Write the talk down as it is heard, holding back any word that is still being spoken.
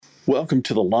Welcome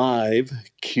to the live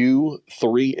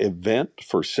Q3 event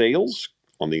for sales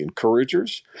on the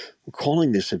Encouragers. We're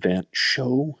calling this event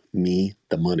Show Me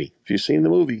the Money. If you've seen the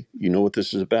movie, you know what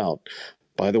this is about.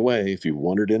 By the way, if you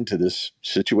wandered into this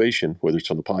situation, whether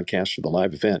it's on the podcast or the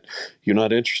live event, you're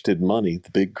not interested in money, the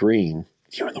big green,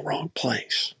 you're in the wrong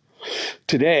place.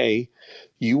 Today,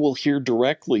 you will hear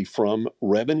directly from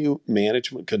revenue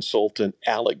management consultant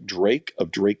Alec Drake of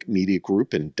Drake Media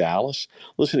Group in Dallas.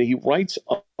 Listen, he writes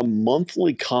a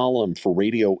monthly column for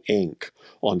Radio Inc.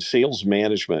 on sales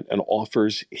management and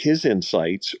offers his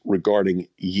insights regarding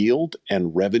yield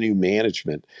and revenue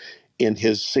management in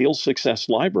his sales success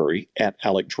library at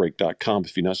alecdrake.com.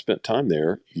 If you've not spent time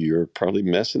there, you're probably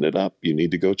messing it up. You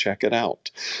need to go check it out.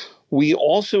 We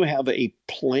also have a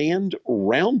planned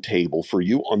roundtable for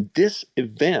you on this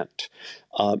event.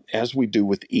 As we do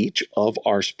with each of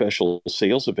our special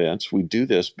sales events, we do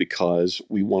this because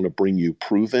we want to bring you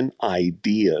proven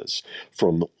ideas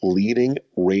from leading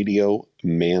radio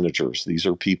managers. These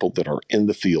are people that are in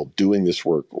the field doing this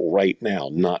work right now,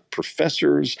 not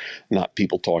professors, not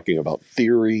people talking about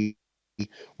theory.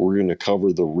 We're going to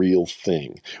cover the real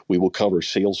thing. We will cover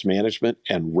sales management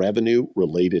and revenue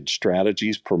related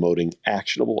strategies, promoting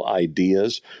actionable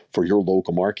ideas for your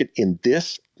local market in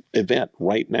this event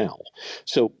right now.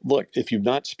 So look, if you've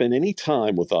not spent any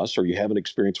time with us or you haven't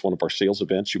experienced one of our sales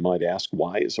events, you might ask,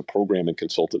 why is a programming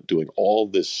consultant doing all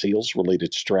this sales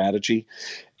related strategy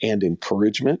and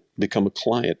encouragement? Become a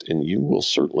client and you will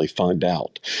certainly find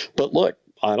out. But look,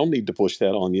 I don't need to push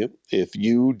that on you. If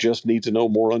you just need to know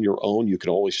more on your own, you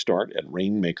can always start at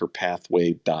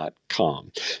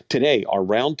rainmakerpathway.com. Today, our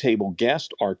roundtable guests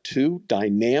are two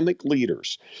dynamic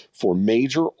leaders for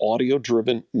major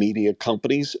audio-driven media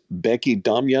companies, Becky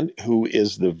Dumyan, who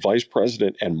is the Vice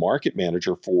President and Market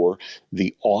Manager for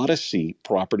the Odyssey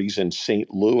properties in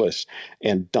St. Louis,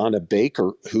 and Donna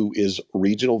Baker, who is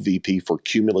Regional VP for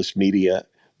Cumulus Media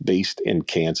based in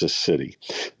Kansas City.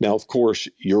 Now, of course,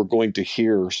 you're going to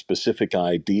hear specific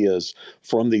ideas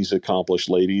from these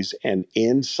accomplished ladies and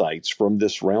insights from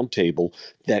this roundtable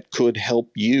that could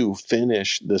help you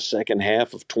finish the second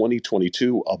half of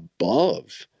 2022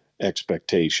 above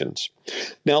expectations.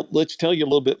 Now, let's tell you a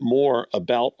little bit more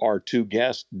about our two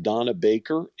guests, Donna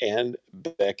Baker and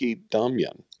Becky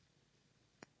Dumyan.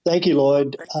 Thank you,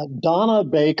 Lloyd. Donna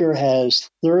Baker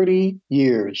has 30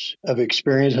 years of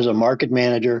experience as a market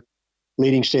manager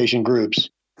leading station groups.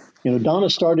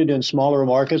 Donna started in smaller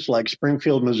markets like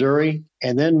Springfield, Missouri,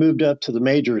 and then moved up to the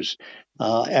majors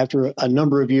after a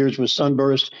number of years with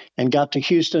Sunburst and got to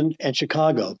Houston and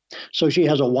Chicago. So she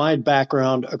has a wide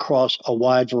background across a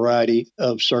wide variety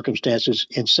of circumstances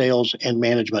in sales and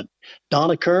management.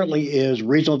 Donna currently is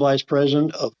Regional Vice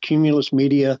President of Cumulus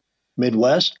Media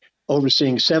Midwest,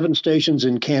 overseeing 7 stations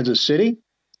in Kansas City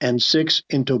and 6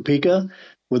 in Topeka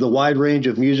with a wide range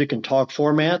of music and talk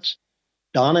formats.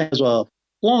 Donna has a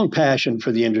long passion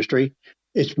for the industry.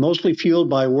 It's mostly fueled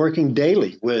by working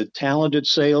daily with talented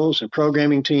sales and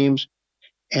programming teams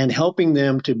and helping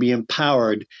them to be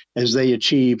empowered as they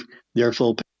achieve their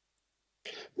full potential.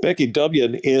 Becky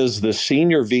Dumyan is the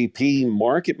Senior VP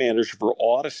Market Manager for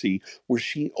Odyssey, where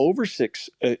she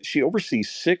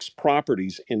oversees 6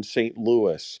 properties in St.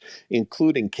 Louis,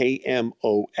 including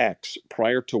KMOX.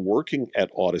 Prior to working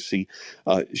at Odyssey,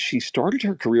 she started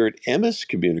her career at MS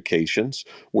Communications,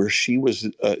 where she was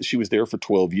there for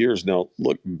 12 years. Now,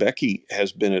 look, Becky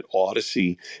has been at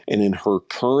Odyssey and in her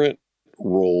current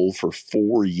role for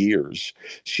 4 years.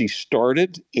 She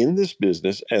started in this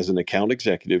business as an account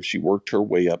executive. She worked her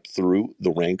way up through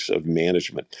the ranks of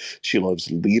management. She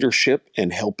loves leadership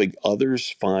and helping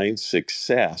others find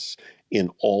success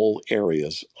in all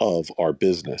areas of our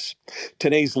business.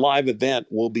 Today's live event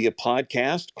will be a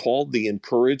podcast called The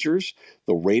Encouragers,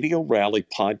 the Radio Rally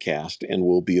podcast, and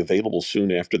will be available soon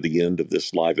after the end of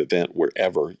this live event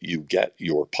wherever you get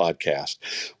your podcast.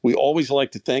 We always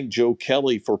like to thank Joe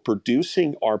Kelly for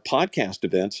producing our podcast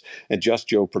events and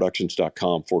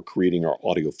JustJoeProductions.com for creating our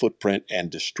audio footprint and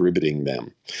distributing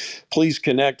them. Please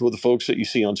connect with the folks that you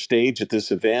see on stage at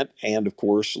this event, and of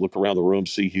course, look around the room,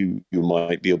 see who you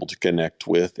might be able to connect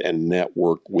with and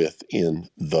network with in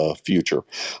the future.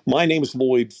 My name is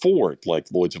Lloyd Ford, like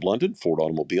Lloyd's of London, Ford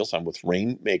Automobiles. I'm with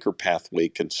Rainmaker Pathway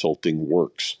Consulting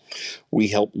Works. We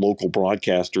help local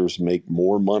broadcasters make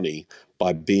more money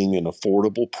by being an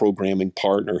affordable programming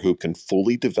partner who can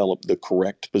fully develop the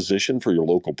correct position for your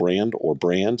local brand or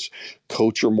brands,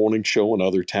 coach your morning show and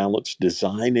other talents,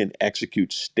 design and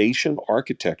execute station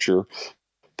architecture,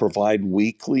 provide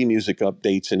weekly music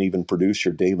updates, and even produce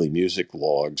your daily music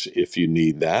logs if you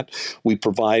need that. We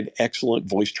provide excellent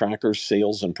voice trackers,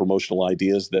 sales and promotional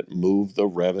ideas that move the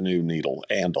revenue needle,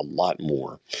 and a lot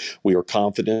more. We are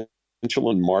confident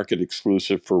and market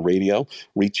exclusive for radio.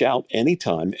 Reach out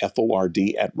anytime,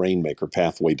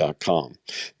 FORD@rainmakerpathway.com.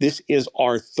 This is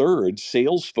our third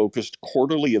sales-focused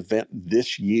quarterly event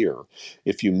this year.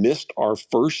 If you missed our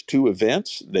first two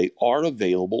events, they are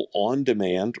available on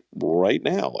demand right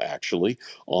now, actually,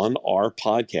 on our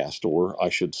podcast, or I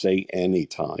should say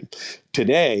anytime.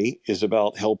 Today is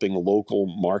about helping local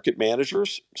market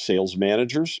managers, sales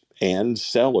managers, and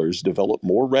sellers develop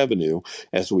more revenue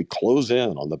as we close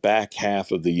in on the back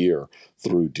half of the year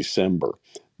through December.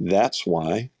 That's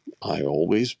why I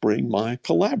always bring my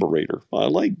collaborator. I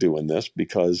like doing this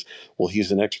because, well,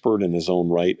 he's an expert in his own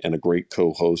right and a great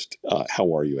co-host.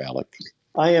 How are you, Alec?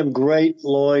 I am great,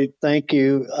 Lloyd. Thank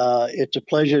you. It's a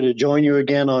pleasure to join you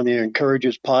again on the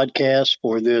Encourages podcast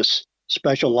for this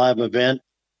special live event.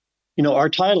 You know, our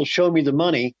title, Show Me the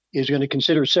Money, is going to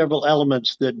consider several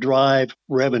elements that drive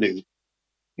revenue,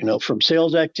 you know, from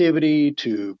sales activity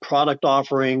to product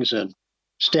offerings and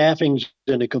staffing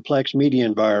in a complex media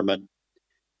environment.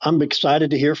 I'm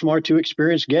excited to hear from our two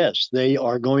experienced guests. They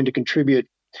are going to contribute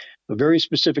very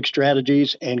specific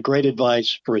strategies and great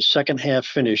advice for a second half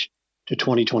finish to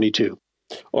 2022.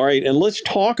 All right, and let's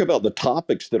talk about the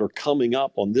topics that are coming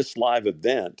up on this live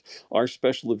event, our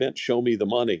special event, Show Me the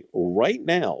Money. Right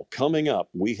now, coming up,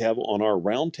 we have on our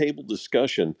roundtable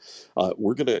discussion,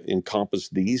 we're going to encompass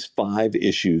these 5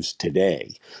 issues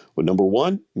today. Well, number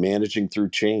 1, managing through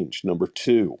change. Number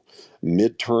 2,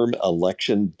 midterm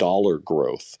election dollar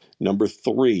growth. Number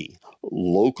 3,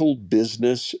 local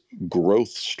business growth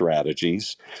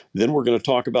strategies. Then we're going to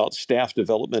talk about staff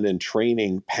development and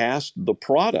training past the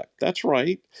product. That's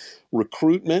right.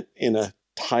 Recruitment in a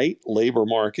tight labor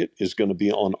market is going to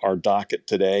be on our docket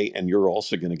today, and you're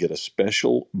also going to get a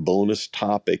special bonus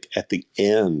topic at the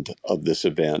end of this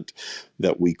event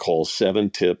that we call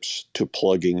 7 tips to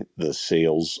plugging the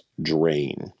sales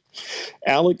drain.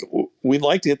 Alec, we'd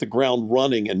like to hit the ground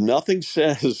running, and nothing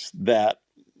says that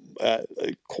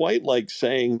quite like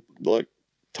saying, look,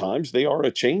 times they are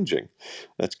a-changing.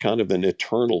 That's kind of an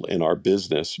eternal in our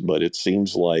business, but it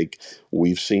seems like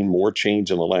we've seen more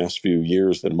change in the last few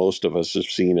years than most of us have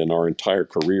seen in our entire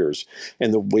careers.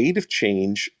 And the rate of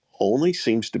change only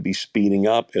seems to be speeding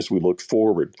up as we look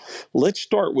forward. Let's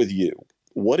start with you.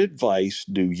 What advice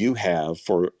do you have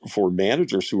for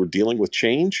managers who are dealing with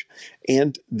change?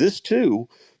 And this too,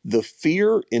 the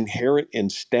fear inherent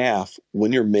in staff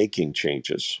when you're making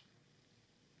changes.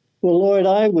 Well, Lloyd,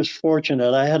 I was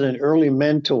fortunate. I had an early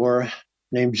mentor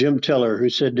named Jim Tiller who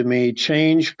said to me,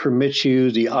 change permits you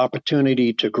the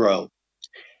opportunity to grow.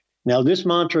 Now, this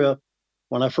mantra,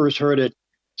 when I first heard it,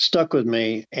 stuck with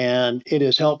me, and it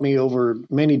has helped me over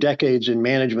many decades in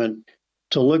management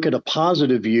to look at a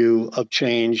positive view of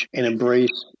change and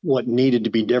embrace what needed to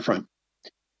be different.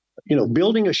 You know,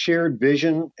 building a shared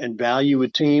vision and value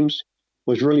with teams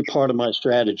was really part of my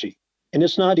strategy. And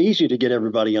it's not easy to get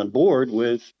everybody on board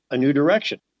with a new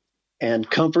direction. And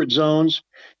comfort zones,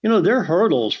 you know, they're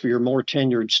hurdles for your more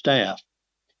tenured staff.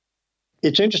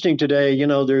 It's interesting today, you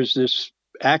know, there's this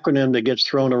acronym that gets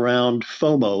thrown around,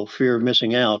 FOMO, fear of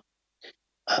missing out.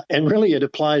 And really, it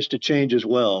applies to change as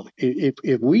well.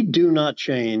 If we do not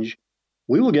change,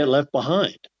 we will get left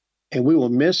behind and we will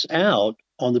miss out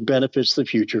on the benefits the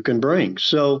future can bring.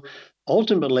 So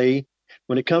ultimately,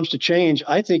 when it comes to change,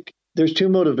 I think there's 2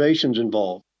 motivations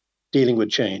involved dealing with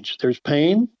change. There's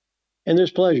pain and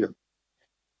there's pleasure.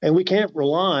 And we can't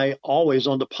rely always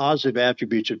on the positive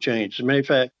attributes of change. As a matter of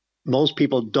fact, most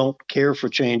people don't care for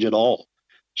change at all.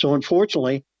 So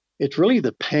unfortunately, it's really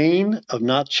the pain of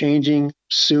not changing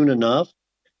soon enough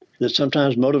that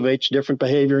sometimes motivates different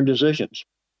behavior and decisions.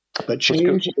 But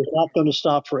change is not going to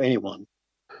stop for anyone.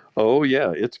 Oh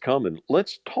yeah, it's coming.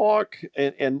 Let's talk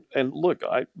and look.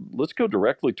 Let's go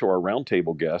directly to our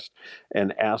roundtable guest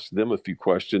and ask them a few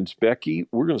questions. Becky,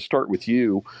 we're going to start with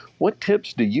you. What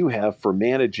tips do you have for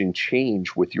managing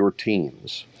change with your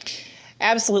teams?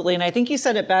 Absolutely, and I think you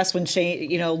said it best when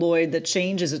Lloyd, that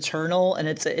change is eternal, and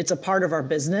it's a part of our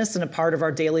business and a part of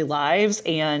our daily lives.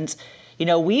 And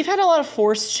we've had a lot of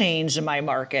forced change in my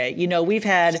market. We've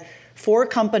had 4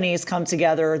 companies come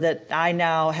together that I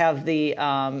now have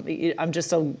I'm just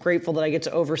so grateful that I get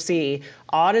to oversee.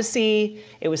 Odyssey,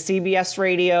 it was CBS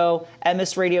Radio,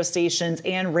 MS radio stations,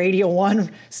 and Radio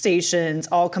 1 stations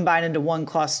all combined into one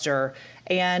cluster.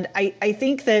 And I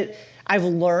think that I've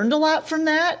learned a lot from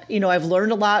that. I've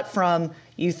learned a lot from,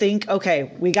 You think,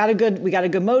 okay, we got a good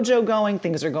mojo going,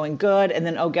 things are going good, and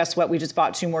then, oh, guess what? We just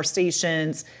bought 2 more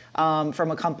stations from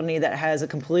a company that has a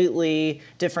completely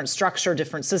different structure,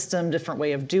 different system, different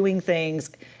way of doing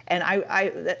things. And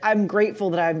I'm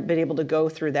grateful that I've been able to go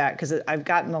through that, because I've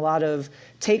gotten a lot of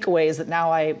takeaways that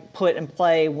now I put in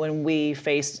play when we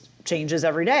face changes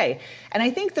every day. And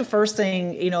I think the first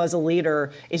thing, as a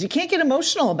leader, is you can't get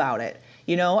emotional about it.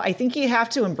 I think you have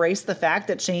to embrace the fact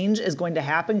that change is going to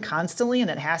happen constantly, and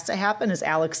it has to happen. As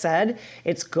Alex said,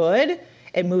 it's good.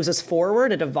 It moves us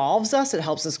forward. It evolves us. It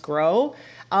helps us grow.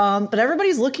 But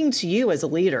everybody's looking to you as a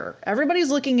leader. Everybody's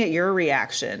looking at your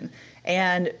reaction,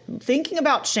 and thinking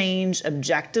about change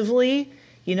objectively,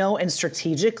 and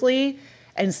strategically,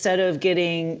 instead of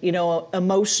getting,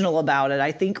 emotional about it,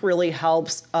 I think really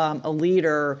helps a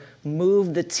leader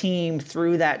move the team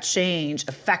through that change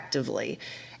effectively.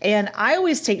 And I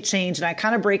always take change and I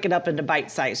kind of break it up into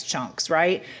bite-sized chunks,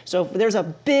 right? So if there's a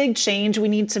big change we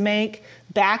need to make,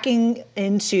 backing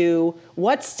into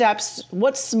what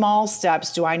small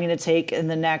steps do I need to take in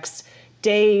the next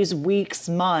days, weeks,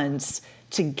 months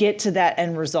to get to that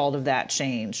end result of that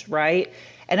change, right?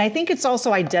 And I think it's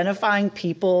also identifying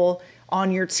people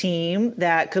on your team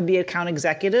that could be account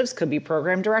executives, could be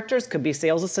program directors, could be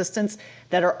sales assistants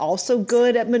that are also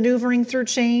good at maneuvering through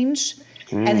change.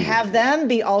 And have them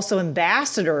be also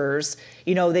ambassadors,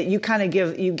 that you kind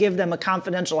of give them a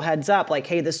confidential heads up, like,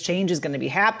 hey, this change is going to be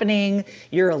happening.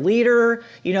 You're a leader,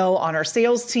 on our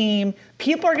sales team.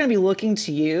 People are going to be looking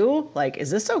to you, like, is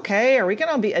this okay?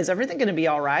 Is everything going to be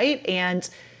all right? And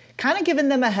kind of giving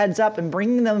them a heads up and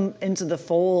bringing them into the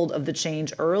fold of the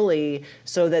change early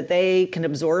so that they can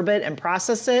absorb it and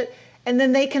process it. And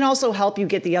then they can also help you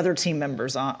get the other team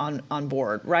members on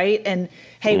board, right? And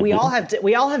hey, we all have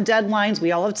deadlines,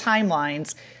 we all have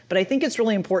timelines, but I think it's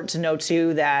really important to know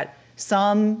too that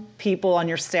some people on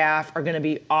your staff are going to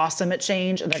be awesome at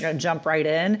change and they're going to jump right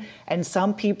in, and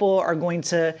some people are going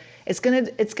to it's going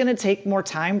to take more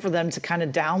time for them to kind of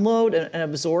download and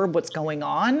absorb what's going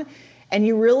on. And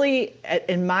you really,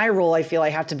 in my role, I feel I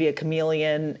have to be a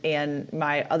chameleon, and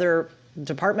my other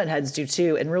department heads do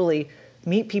too, and really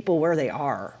meet people where they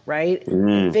are, right?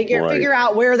 Figure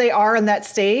out where they are in that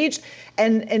stage,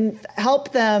 and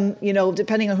help them,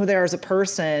 depending on who they are as a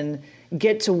person,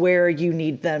 get to where you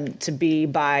need them to be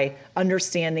by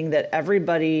understanding that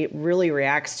everybody really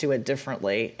reacts to it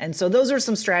differently. And so those are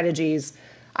some strategies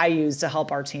I use to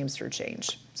help our teams through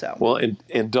change. So well,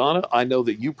 and Donna, I know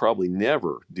that you probably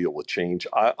never deal with change.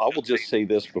 I will just say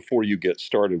this before you get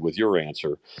started with your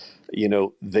answer.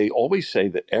 They always say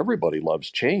that everybody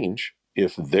loves change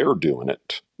if they're doing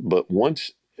it, but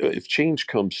if change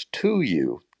comes to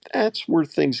you, that's where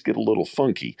things get a little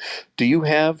funky. Do you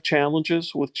have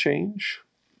challenges with change?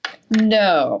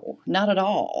 No, not at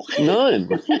all. None.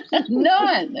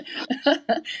 None.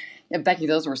 Yeah, Becky,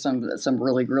 those were some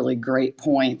really, really great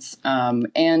points.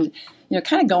 And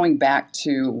kind of going back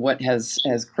to what has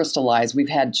crystallized, we've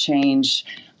had change.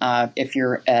 If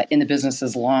you're in the business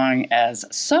as long as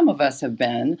some of us have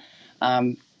been,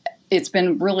 it's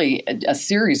been really a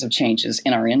series of changes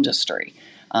in our industry.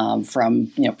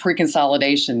 From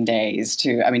pre-consolidation days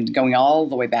to, going all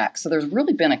the way back. So there's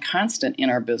really been a constant in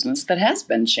our business that has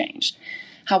been changed.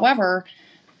 However,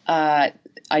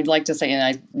 I'd like to say, and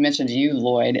I mentioned to you,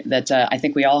 Lloyd, that I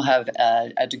think we all have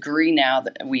a degree now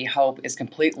that we hope is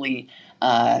completely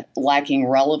lacking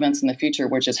relevance in the future,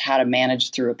 which is how to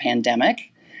manage through a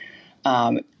pandemic.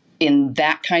 In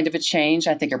that kind of a change,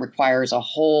 I think it requires a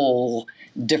whole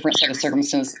different set of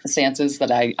circumstances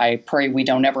that I pray we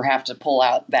don't ever have to pull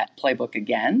out that playbook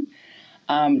again.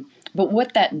 But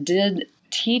what that did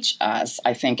teach us,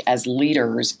 I think, as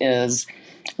leaders is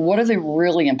what are the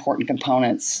really important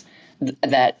components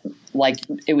that, like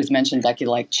it was mentioned, Becky,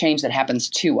 like change that happens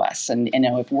to us. And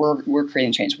if we're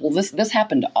creating change, well, this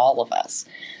happened to all of us.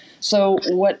 So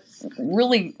what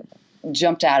really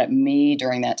jumped out at me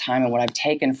during that time, and what I've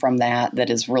taken from that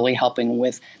is really helping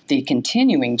with the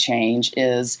continuing change,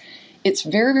 is it's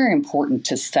very, very important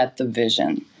to set the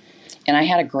vision. And I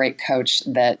had a great coach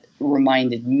that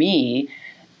reminded me,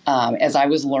 as I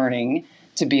was learning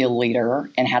to be a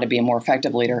leader and how to be a more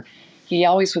effective leader, he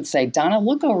always would say, Donna,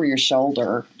 look over your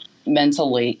shoulder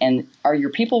mentally, and are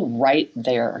your people right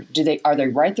there? Are they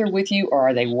right there with you, or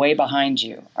are they way behind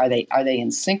you? Are they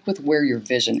in sync with where your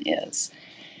vision is?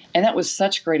 And that was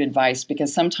such great advice,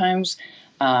 because sometimes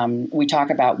we talk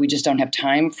about we just don't have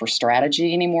time for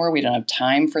strategy anymore. We don't have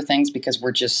time for things because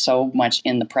we're just so much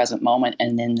in the present moment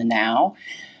and in the now.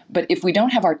 But if we don't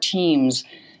have our teams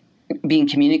being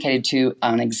communicated to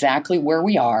on exactly where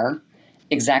we are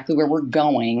exactly where we're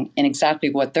going and exactly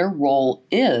what their role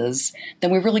is,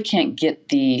 then we really can't get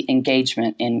the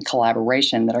engagement and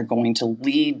collaboration that are going to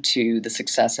lead to the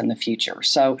success in the future.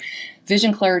 So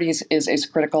vision clarity is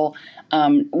critical.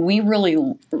 We really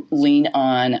lean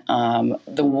on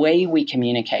the way we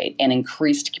communicate and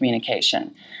increased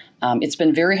communication. It's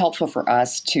been very helpful for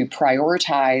us to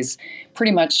prioritize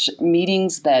pretty much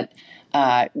meetings that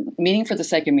meeting for the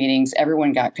sake of meetings,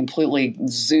 everyone got completely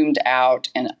zoomed out,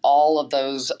 and all of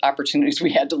those opportunities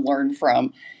we had to learn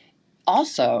from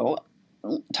also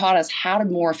taught us how to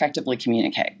more effectively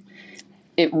communicate.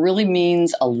 It really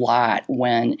means a lot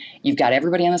when you've got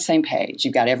everybody on the same page.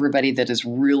 You've got everybody that is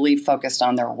really focused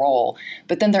on their role,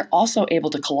 but then they're also able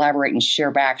to collaborate and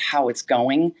share back how it's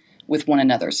going with one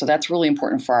another. So that's really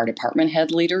important for our department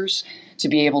head leaders to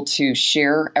be able to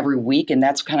share every week. And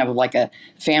that's kind of like a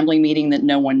family meeting that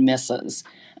no one misses.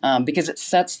 Because it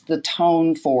sets the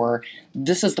tone for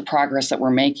this is the progress that we're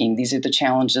making. These are the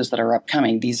challenges that are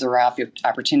upcoming. These are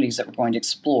opportunities that we're going to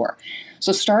explore.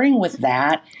 So starting with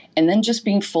that, and then just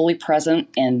being fully present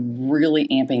and really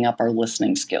amping up our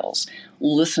listening skills,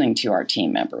 listening to our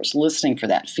team members, listening for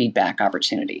that feedback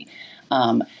opportunity.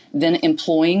 Then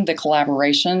employing the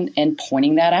collaboration and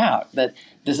pointing that out, that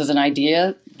this is an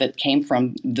idea that came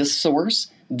from this source,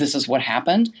 this is what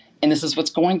happened, and this is what's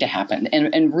going to happen,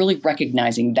 and really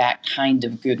recognizing that kind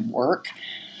of good work.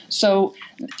 So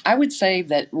I would say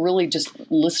that really just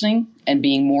listening and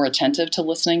being more attentive to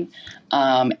listening,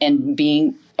 and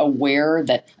being aware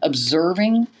that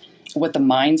observing what the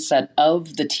mindset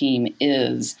of the team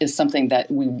is something that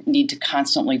we need to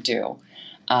constantly do.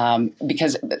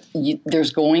 Because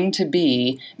there's going to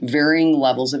be varying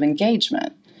levels of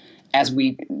engagement as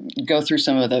we go through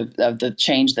some of the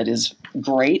change that is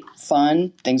great,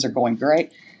 fun, things are going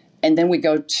great. And then we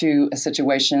go to a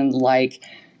situation like,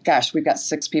 gosh, we've got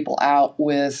 6 people out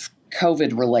with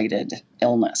COVID-related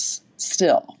illness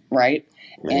still, right?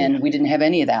 And we didn't have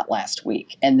any of that last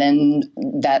week. And then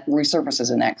that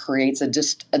resurfaces, and that creates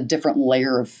just a different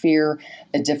layer of fear,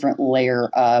 a different layer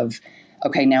of,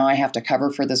 okay, now I have to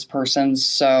cover for this person,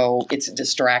 so it's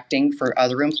distracting for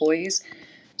other employees.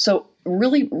 So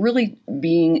really, really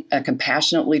being a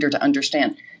compassionate leader to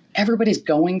understand everybody's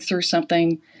going through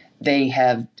something. They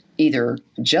have either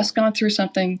just gone through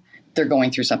something, they're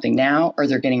going through something now, or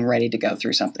they're getting ready to go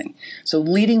through something. So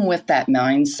leading with that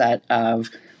mindset of,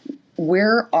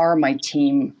 where are my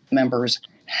team members'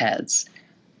 heads?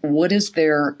 What is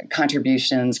their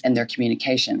contributions and their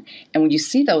communication? And when you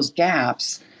see those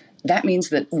gaps, that means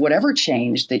that whatever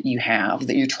change that you have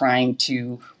that you're trying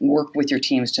to work with your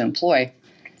teams to employ,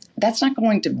 that's not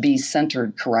going to be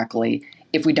centered correctly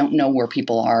if we don't know where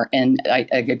people are. And I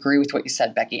agree with what you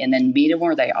said, Becky, and then meet them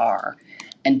where they are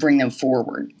and bring them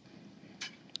forward.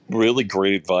 Really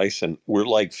great advice, and we're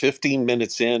like 15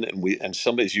 minutes in, and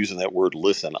somebody's using that word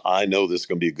listen. I know this is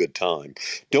going to be a good time.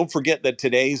 Don't forget that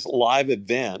today's live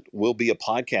event will be a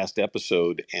podcast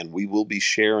episode, and we will be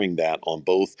sharing that on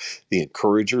both the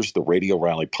Encouragers, the Radio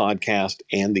Rally podcast,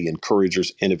 and the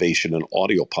Encouragers Innovation and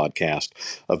Audio podcast,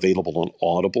 available on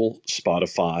Audible,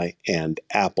 Spotify, and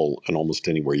Apple, and almost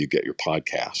anywhere you get your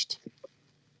podcast.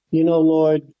 You know,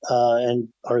 Lloyd, and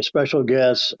our special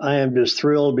guests, I am just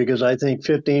thrilled because I think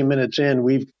 15 minutes in,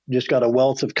 we've just got a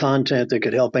wealth of content that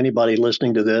could help anybody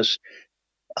listening to this.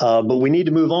 But we need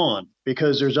to move on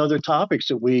because there's other topics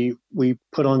that we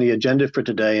put on the agenda for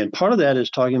today. And part of that is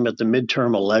talking about the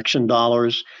midterm election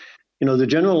dollars. You know, the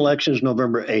general election is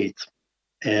November 8th,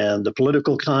 and the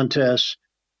political contests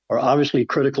are obviously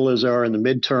critical as they are in the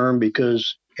midterm,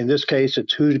 because in this case,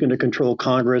 it's who's going to control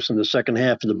Congress in the second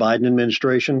half of the Biden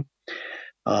administration.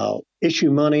 Issue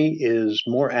money is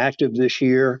more active this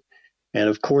year. And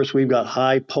of course, we've got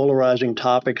high polarizing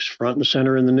topics front and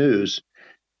center in the news.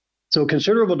 So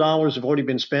considerable dollars have already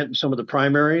been spent in some of the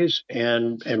primaries,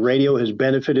 and radio has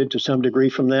benefited to some degree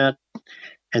from that,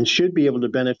 and should be able to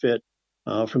benefit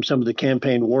from some of the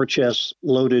campaign war chests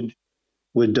loaded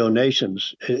with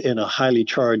donations in a highly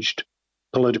charged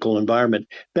political environment.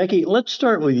 Becky, let's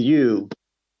start with you.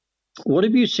 What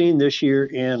have you seen this year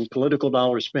in political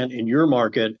dollars spent in your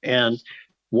market, and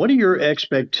what are your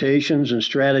expectations and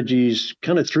strategies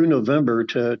kind of through November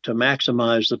to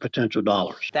maximize the potential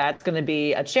dollars? That's going to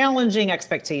be a challenging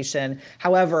expectation.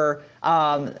 However,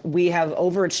 we have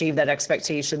overachieved that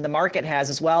expectation. The market has,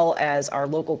 as well as our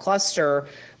local cluster,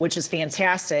 which is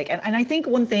fantastic. And I think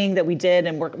one thing that we did,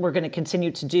 and we're going to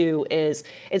continue to do, is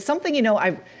it's something, you know,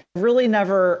 I've really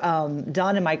never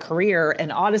done in my career. And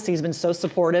Odyssey has been so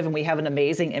supportive, and we have an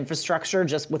amazing infrastructure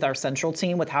just with our central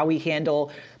team, with how we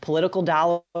handle political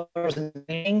dollars,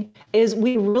 is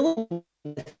we really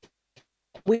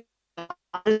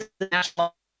the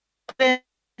national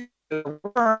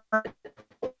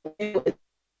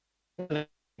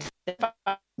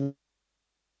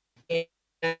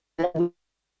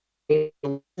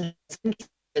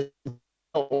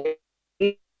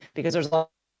because there's a lot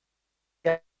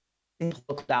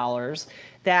of dollars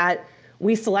that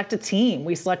we select a team.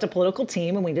 We select a political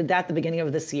team, and we did that at the beginning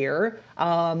of this year,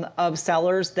 of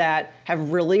sellers that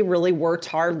have really, really worked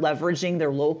hard leveraging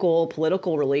their local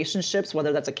political relationships,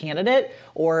 whether that's a candidate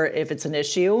or if it's an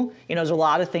issue. There's a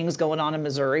lot of things going on in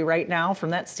Missouri right now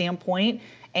from that standpoint.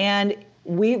 And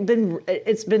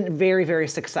it's been very, very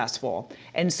successful.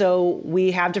 And so we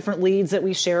have different leads that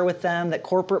we share with them that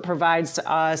corporate provides to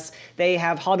us. They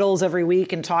have huddles every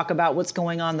week and talk about what's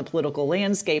going on in the political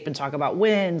landscape and talk about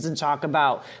wins and talk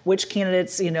about which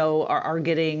candidates, are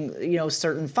getting,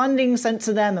 certain funding sent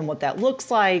to them and what that looks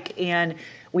like. And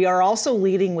we are also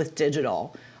leading with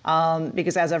digital,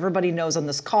 because as everybody knows on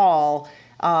this call,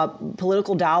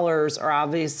 political dollars are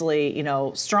obviously,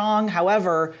 strong.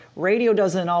 However, radio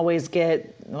doesn't always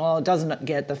get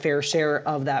the fair share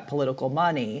of that political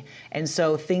money. And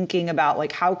so thinking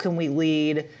about how can we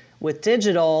lead with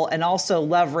digital and also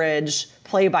leverage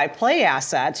play-by-play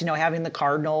assets, having the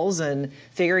Cardinals and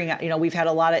figuring out, we've had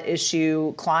a lot of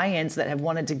issue clients that have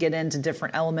wanted to get into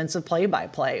different elements of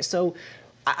play-by-play. So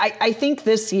I think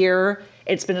this year,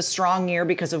 it's been a strong year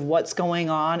because of what's going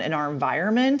on in our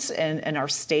environment and our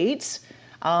state.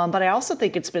 But I also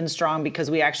think it's been strong because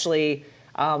we actually,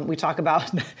 we talk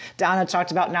about, Donna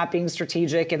talked about not being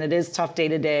strategic, and it is tough day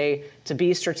to day to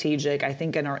be strategic, I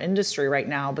think, in our industry right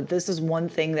now. But this is one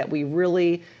thing that we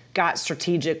really got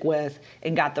strategic with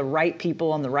and got the right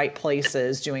people in the right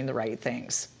places doing the right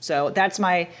things. So that's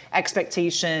my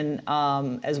expectation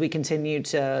as we continue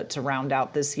to round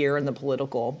out this year and the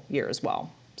political year as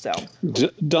well. So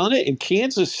Donna, in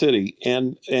Kansas City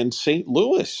and St.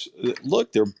 Louis,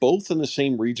 look, they're both in the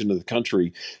same region of the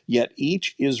country, yet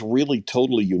each is really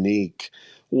totally unique.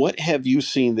 What have you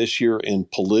seen this year in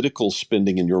political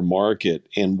spending in your market,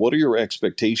 and what are your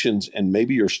expectations and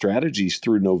maybe your strategies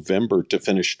through November to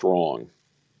finish strong?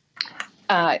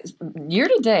 Year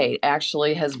to date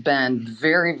actually has been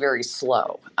very, very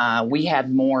slow. We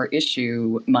had more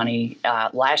issue money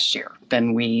last year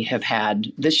than we have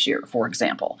had this year, for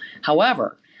example.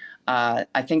 However,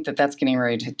 I think that's getting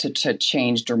ready to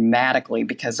change dramatically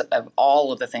because of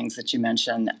all of the things that you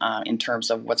mentioned in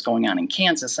terms of what's going on in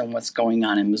Kansas and what's going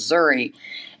on in Missouri.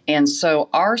 And so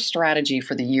our strategy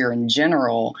for the year in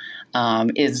general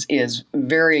is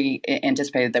very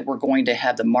anticipated that we're going to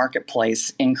have the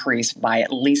marketplace increase by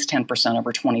at least 10%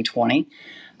 over 2020.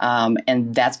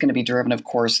 And that's going to be driven, of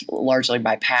course, largely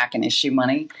by PAC and issue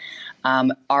money.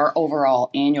 Our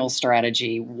overall annual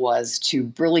strategy was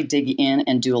to really dig in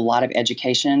and do a lot of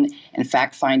education and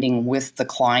fact finding with the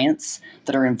clients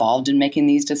that are involved in making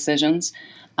these decisions.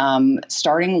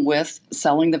 Starting with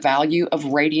selling the value of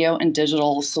radio and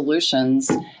digital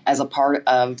solutions as a part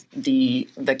of the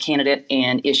candidate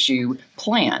and issue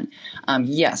plan.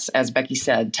 Yes, as Becky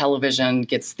said, television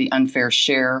gets the unfair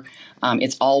share.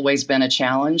 It's always been a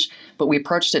challenge, but we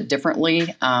approached it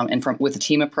differently and with a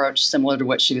team approach similar to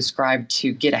what she described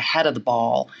to get ahead of the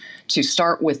ball, to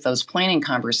start with those planning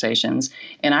conversations.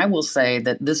 And I will say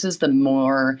that this is the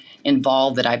more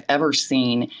involved that I've ever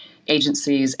seen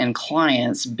agencies and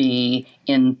clients be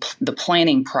in the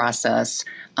planning process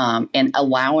and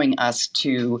allowing us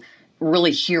to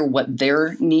really hear what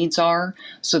their needs are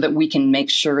so that we can make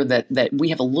sure that we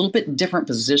have a little bit different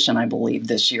position, I believe,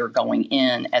 this year going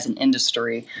in as an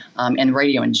industry and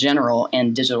radio in general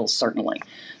and digital certainly.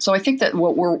 So I think that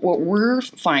what we're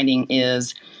finding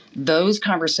is those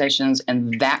conversations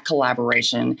and that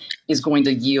collaboration is going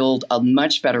to yield a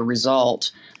much better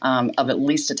result of at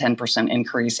least a 10%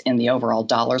 increase in the overall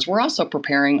dollars. We're also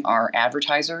preparing our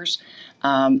advertisers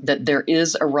that there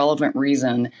is a relevant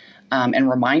reason and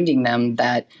reminding them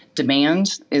that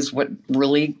demand is what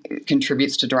really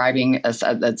contributes to driving a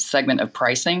segment of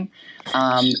pricing.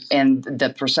 And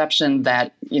the perception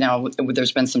that,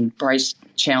 there's been some price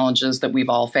challenges that we've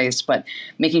all faced, but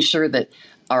making sure that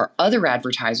our other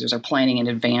advertisers are planning in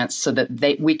advance so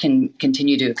that we can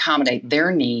continue to accommodate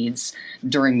their needs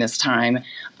during this time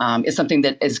is something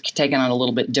that is taken on a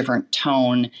little bit different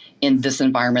tone in this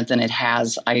environment than it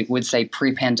has, I would say,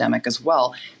 pre-pandemic as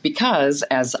well. Because,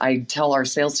 as I tell our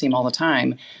sales team all the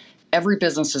time, every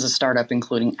business is a startup,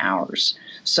 including ours.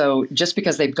 So just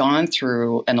because they've gone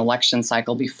through an election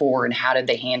cycle before and how did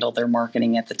they handle their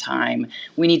marketing at the time,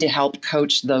 we need to help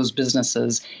coach those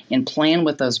businesses and plan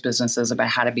with those businesses about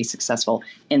how to be successful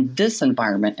in this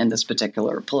environment, in this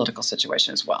particular political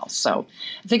situation as well. So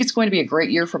I think it's going to be a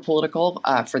great year for political,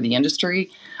 for the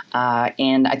industry.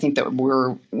 And I think that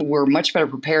we're much better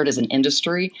prepared as an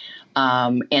industry,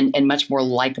 and much more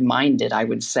like-minded, I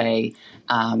would say,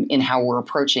 in how we're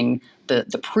approaching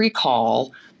the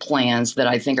pre-call plans that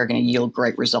I think are going to yield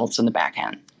great results in the back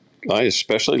end. I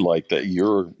especially like that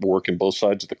you're working both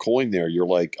sides of the coin there. You're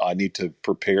like, I need to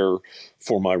prepare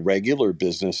for my regular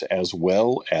business as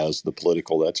well as the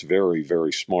political. That's very,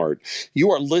 very smart.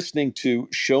 You are listening to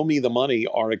Show Me the Money,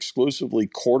 our exclusively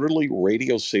quarterly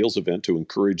radio sales event to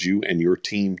encourage you and your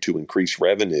team to increase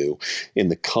revenue in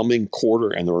the coming quarter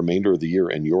and the remainder of the year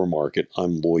in your market.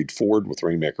 I'm Lloyd Ford with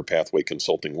Rainmaker Pathway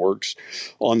Consulting Works.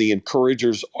 On the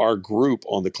Encouragers, our group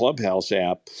on the Clubhouse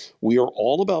app, we are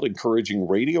all about encouraging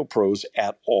radio pros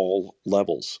at all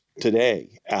levels. Today,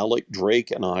 Alec,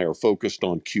 Drake, and I are focused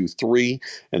on Q3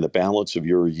 and the balance of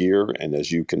your year. And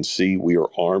as you can see, we are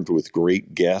armed with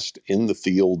great guests in the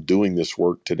field doing this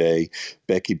work today.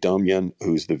 Becky Dumyan,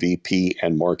 who's the VP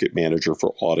and Market Manager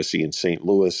for Odyssey in St.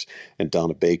 Louis, and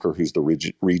Donna Baker, who's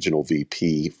the Regional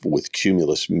VP with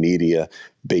Cumulus Media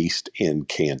based in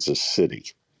Kansas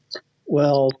City.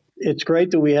 Well, it's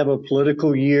great that we have a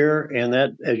political year, and that,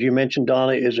 as you mentioned,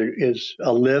 Donna, is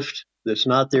a lift that's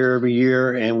not there every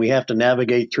year, and we have to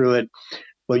navigate through it.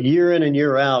 But year in and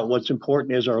year out, what's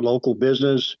important is our local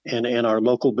business and our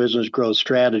local business growth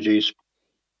strategies.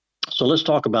 So let's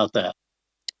talk about that.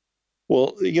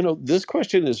 Well, this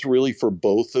question is really for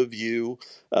both of you.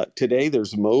 Today,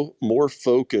 there's more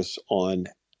focus on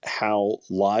how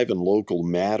live and local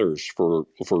matters for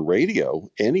radio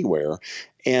anywhere,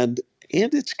 and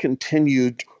its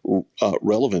continued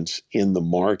relevance in the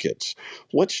markets.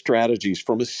 What strategies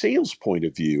from a sales point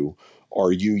of view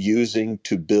are you using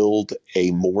to build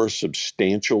a more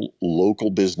substantial local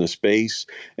business base?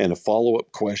 And a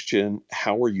follow-up question,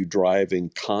 how are you driving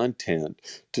content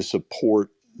to support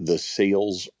the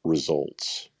sales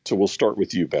results? So we'll start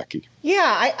with you, Becky.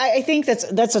 Yeah, I think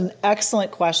that's an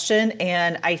excellent question.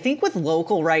 And I think with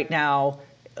local right now,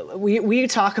 we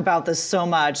talk about this so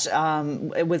much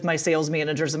with my sales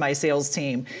managers and my sales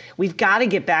team. We've got to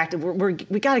get back to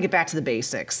we got to get back to the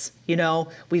basics.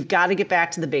 We've got to get back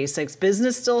to the basics.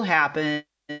 Business still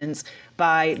happens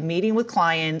by meeting with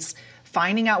clients,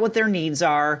 finding out what their needs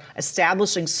are,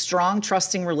 establishing strong,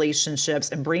 trusting relationships,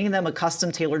 and bringing them a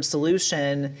custom tailored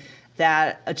solution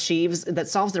that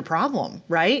solves their problem,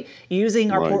 right?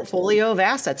 Using our portfolio of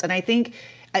assets. And I think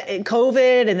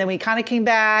COVID, and then we kind of came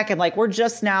back, and we're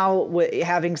just now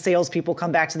having salespeople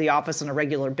come back to the office on a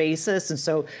regular basis. And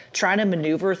so trying to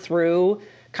maneuver through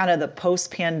kind of the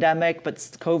post-pandemic, but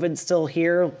COVID still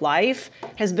here life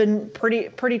has been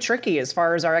pretty tricky as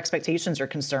far as our expectations are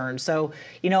concerned. So,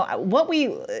 what we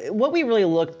really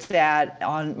looked at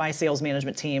on my sales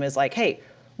management team is hey,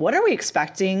 what are we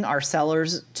expecting our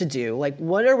sellers to do?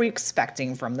 What are we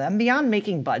expecting from them beyond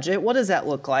making budget? What does that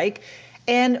look like?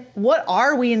 And what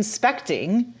are we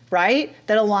inspecting, right,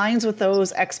 that aligns with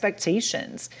those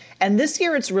expectations? And this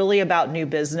year, it's really about new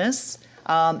business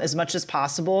as much as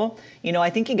possible. I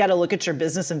think you got to look at your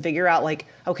business and figure out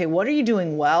okay, what are you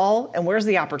doing well and where's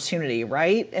the opportunity,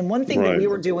 right? And one thing that we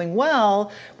were doing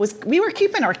well was we were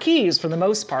keeping our keys for the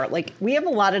most part. We have a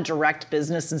lot of direct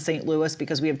business in St. Louis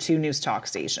because we have 2 news talk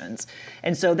stations.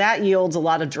 And so that yields a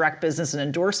lot of direct business and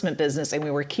endorsement business. And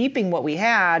we were keeping what we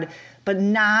had, but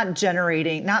not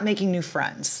making new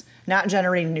friends, not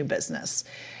generating new business.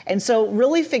 And so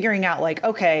really figuring out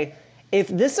okay, if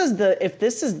this is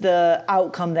the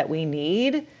outcome that we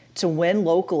need to win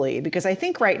locally, because I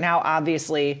think right now,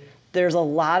 obviously, there's a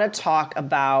lot of talk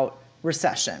about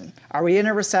recession. Are we in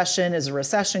a recession? Is a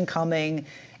recession coming?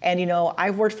 And,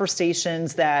 I've worked for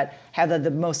stations that have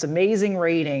the most amazing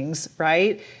ratings,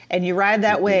 right? And you ride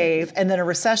that wave, and then a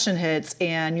recession hits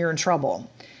and you're in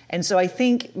trouble. And so I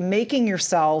think making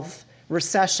yourself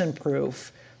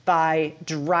recession-proof by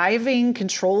driving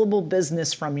controllable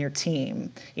business from your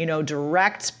team,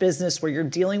 direct business where you're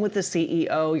dealing with the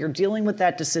CEO, you're dealing with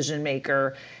that decision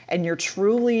maker, and you're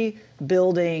truly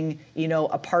building,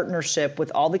 a partnership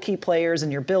with all the key players,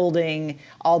 and you're building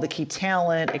all the key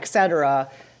talent, et cetera.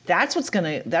 That's what's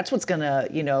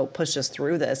gonna, push us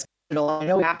through this.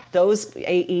 Those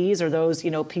AEs or those,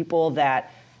 people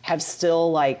that have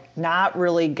still not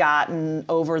really gotten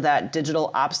over that digital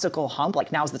obstacle hump.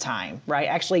 Now's the time, right?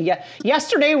 Actually,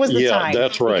 yesterday was the time.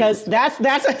 That's right. Because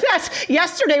that's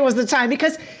yesterday was the time,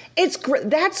 because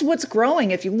That's what's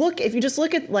growing. If you just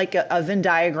look at like a Venn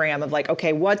diagram of like,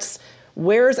 okay, where's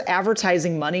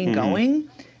advertising money going?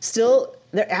 Still,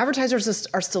 the advertisers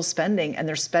are still spending, and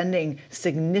they're spending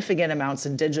significant amounts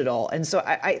in digital. And so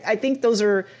I think those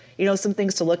are, some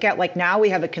things to look at. Like now we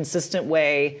have a consistent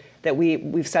way that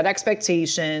we've set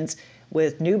expectations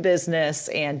with new business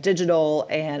and digital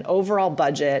and overall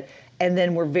budget. And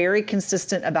then we're very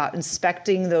consistent about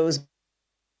inspecting those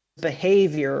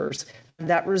behaviors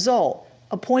that result.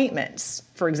 Appointments,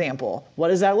 for example, what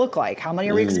does that look like? How many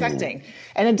are we expecting?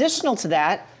 And additional to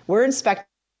that, we're inspecting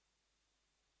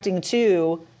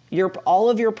too all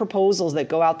of your proposals that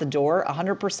go out the door.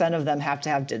 100% of them have to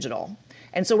have digital.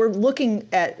 And so we're looking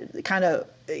at kind of,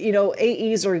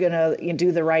 AEs are going to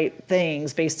do the right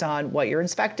things based on what you're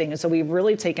inspecting. And so we've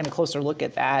really taken a closer look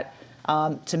at that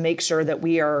to make sure that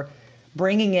we are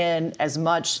bringing in as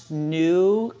much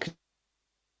new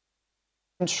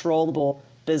controllable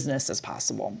business as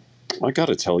possible. I got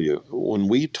to tell you, when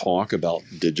we talk about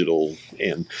digital,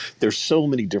 and there's so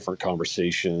many different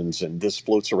conversations, and this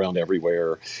floats around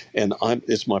everywhere, and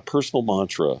it's my personal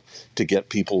mantra to get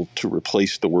people to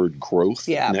replace the word growth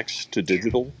next to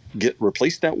digital.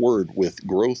 Replace that word with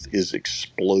growth is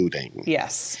exploding.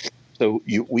 Yes. So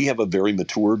we have a very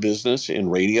mature business in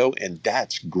radio, and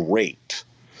that's great.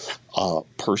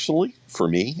 Personally, for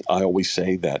me, I always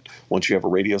say that once you have a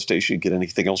radio station, you get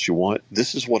anything else you want.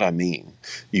 This is what I mean.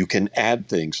 You can add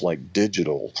things like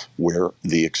digital where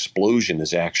the explosion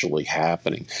is actually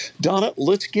happening. Donna,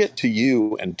 let's get to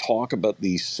you and talk about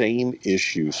these same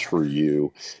issues for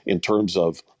you in terms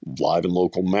of live and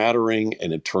local mattering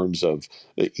and in terms of,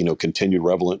 continued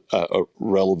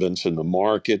relevance in the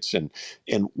markets. And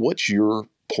what's your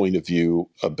point of view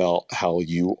about how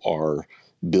you are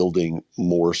building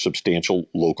more substantial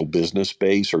local business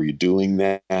base? Are you doing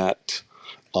that?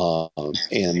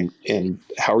 And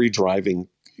how are you driving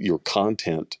your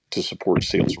content to support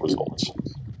sales results?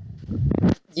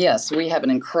 Yes, we have an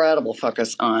incredible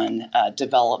focus on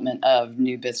development of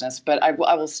new business. But I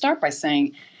will start by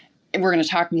saying, and we're going to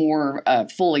talk more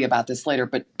fully about this later,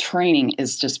 but training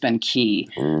has just been key.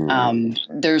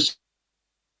 There's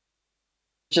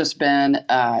just been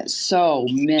so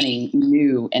many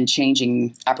new and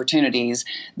changing opportunities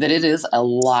that it is a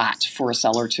lot for a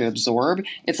seller to absorb.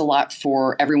 It's a lot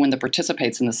for everyone that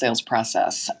participates in the sales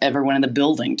process, everyone in the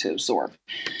building to absorb.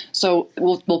 So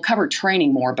we'll cover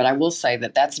training more, but I will say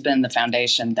that that's been the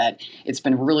foundation, that it's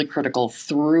been really critical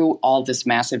through all this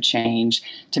massive change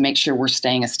to make sure we're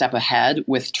staying a step ahead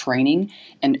with training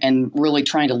and really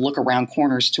trying to look around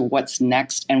corners to what's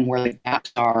next and where the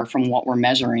gaps are from what we're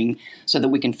measuring so that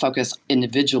we can focus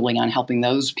individually on helping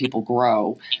those people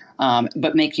grow,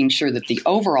 but making sure that the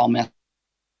overall message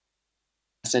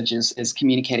is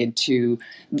communicated to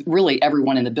really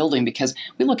everyone in the building, because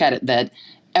we look at it that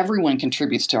everyone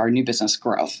contributes to our new business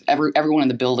growth. Everyone in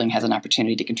the building has an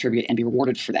opportunity to contribute and be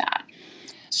rewarded for that.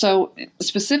 So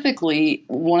specifically,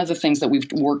 one of the things that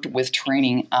we've worked with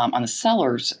training on the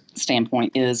seller's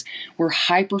standpoint is we're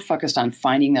hyper-focused on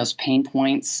finding those pain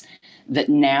points that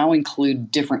now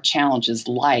include different challenges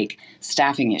like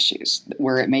staffing issues,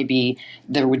 where it may be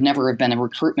there would never have been a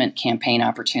recruitment campaign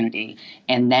opportunity,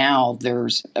 and now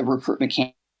there's a recruitment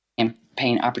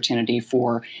campaign opportunity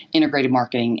for integrated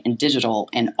marketing and digital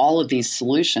and all of these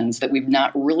solutions that we've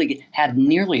not really had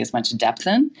nearly as much depth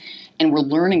in. And we're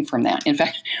learning from that. In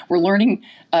fact, we're learning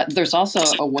there's also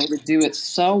a way to do it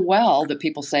so well that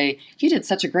people say, you did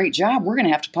such a great job, we're going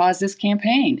to have to pause this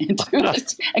campaign and do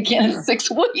it again in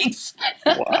 6 weeks.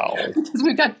 Wow. Because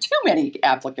we've got too many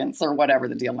applicants or whatever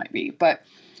the deal might be. But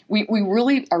we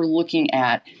really are looking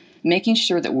at making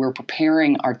sure that we're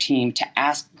preparing our team to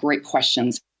ask great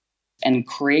questions and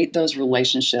create those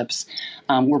relationships.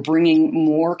 We're bringing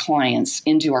more clients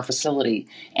into our facility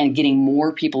and getting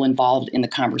more people involved in the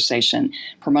conversation,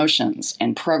 promotions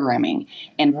and programming,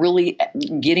 and really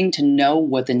getting to know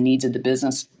what the needs of the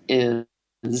business is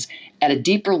at a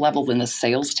deeper level than the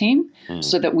sales team,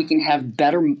 so that we can have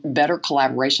better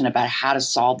collaboration about how to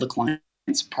solve the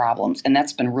client's problems. And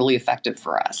that's been really effective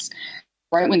for us.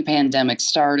 Right when the pandemic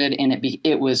started, and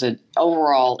it was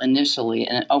initially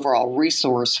an overall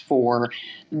resource for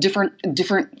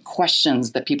different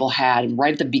questions that people had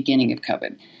right at the beginning of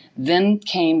COVID. Then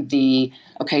came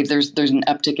there's an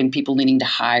uptick in people needing to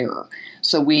hire.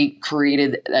 So we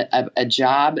created a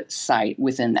job site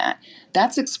within that.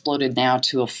 That's exploded now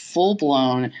to a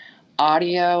full-blown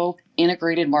audio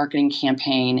integrated marketing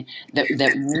campaign that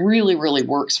really, really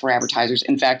works for advertisers.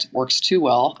 In fact, works too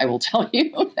well, I will tell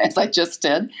you, as I just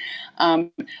did.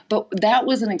 But that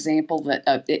was an example that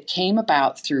it came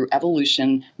about through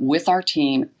evolution with our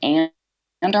team and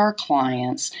our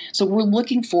clients. So we're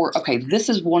looking for, okay, this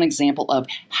is one example of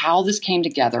how this came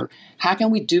together. How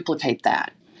can we duplicate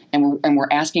that? And we're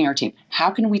asking our team, how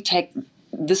can we take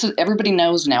this? Everybody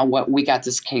knows now what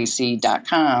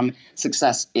WeGotThisKC.com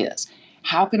success is.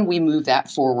 How can we move that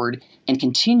forward and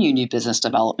continue new business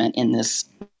development in this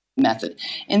method?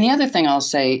 And the other thing I'll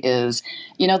say is,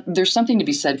 there's something to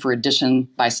be said for addition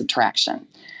by subtraction.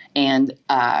 And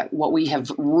what we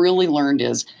have really learned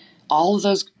is all of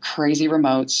those crazy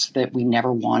remotes that we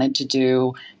never wanted to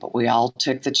do, but we all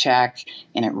took the check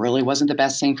and it really wasn't the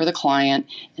best thing for the client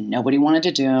and nobody wanted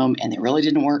to do them and they really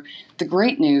didn't work. The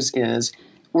great news is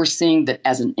we're seeing that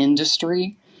as an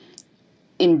industry,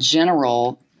 in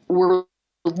general, we're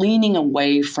leaning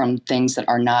away from things that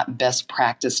are not best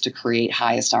practice to create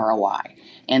highest ROI.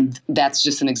 And that's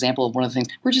just an example of one of the things.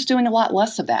 We're just doing a lot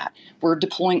less of that. We're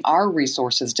deploying our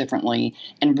resources differently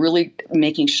and really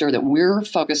making sure that we're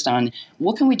focused on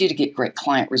what can we do to get great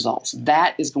client results.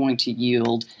 That is going to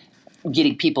yield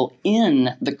getting people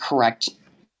in the correct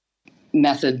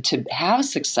method to have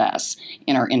success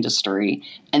in our industry.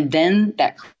 And then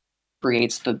that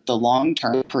creates the long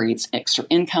term, creates extra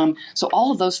income. So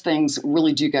all of those things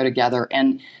really do go together.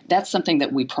 And that's something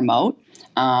that we promote.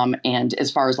 And as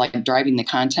far as like driving the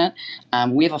content,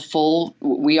 we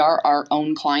are our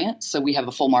own client. So we have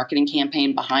a full marketing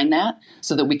campaign behind that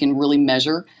so that we can really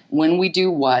measure when we do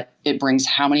what, it brings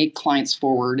how many clients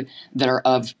forward that are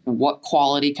of what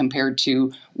quality compared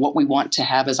to what we want to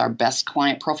have as our best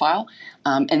client profile.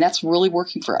 And that's really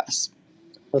working for us.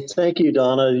 Well, thank you,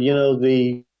 Donna.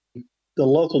 The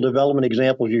local development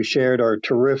examples you shared are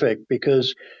terrific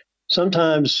because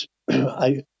sometimes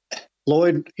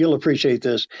Lloyd, you'll appreciate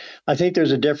this. I think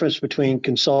there's a difference between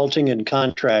consulting and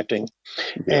contracting.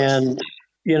 Yes. And,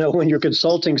 when you're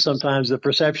consulting, sometimes the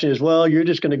perception is, well, you're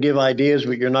just going to give ideas,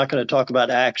 but you're not going to talk about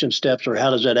action steps or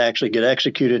how does that actually get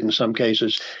executed in some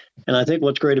cases. And I think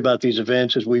what's great about these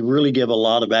events is we really give a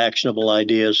lot of actionable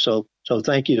ideas. So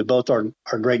thank you to both our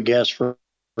great guests for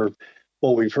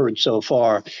what we've heard so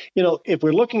far. If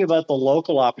we're looking about the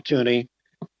local opportunity,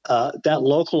 that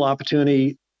local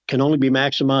opportunity can only be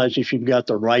maximized if you've got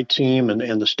the right team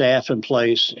and the staff in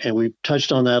place. And we've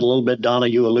touched on that a little bit. Donna,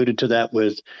 you alluded to that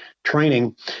with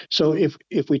training. So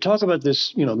if we talk about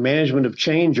this, management of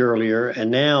change earlier,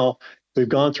 and now we've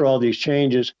gone through all these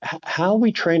changes, how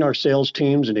we train our sales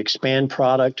teams and expand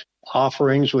product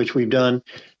offerings, which we've done,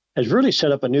 has really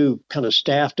set up a new kind of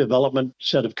staff development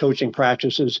set of coaching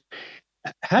practices.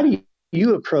 How do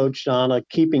you approach, Donna,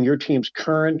 keeping your teams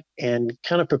current and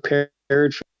kind of prepared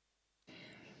for?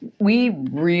 We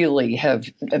really have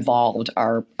evolved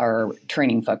our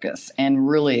training focus and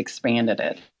really expanded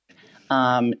it.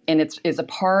 And it's a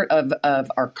part of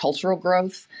our cultural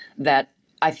growth that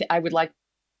I would like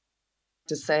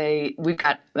to say we've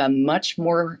got a much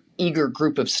more eager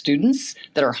group of students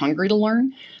that are hungry to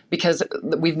learn because of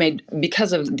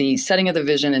the setting of the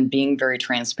vision and being very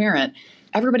transparent.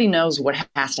 Everybody knows what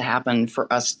has to happen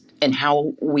for us and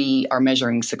how we are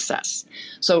measuring success.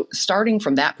 So starting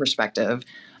from that perspective,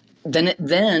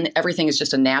 then everything is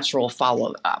just a natural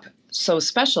follow-up. So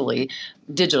especially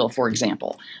digital, for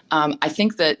example. I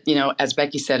think that, as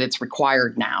Becky said, it's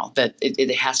required now that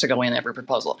it has to go in every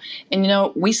proposal.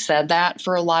 And, we said that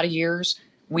for a lot of years.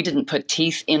 We didn't put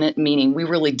teeth in it, meaning we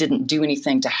really didn't do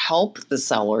anything to help the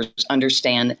sellers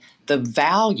understand the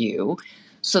value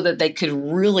so that they could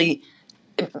really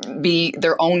be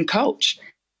their own coach.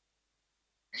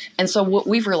 And so what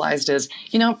we've realized is,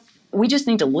 we just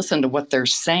need to listen to what they're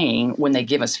saying when they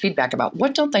give us feedback about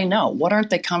what don't they know, what aren't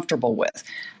they comfortable with.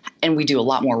 And we do a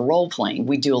lot more role playing.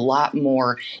 We do a lot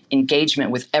more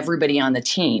engagement with everybody on the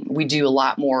team. We do a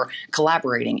lot more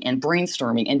collaborating and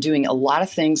brainstorming and doing a lot of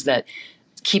things that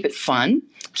keep it fun,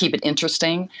 keep it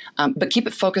interesting, but keep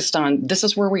it focused on this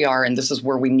is where we are and this is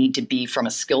where we need to be from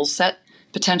a skill set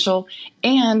potential.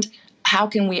 And how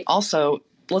can we also,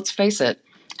 let's face it,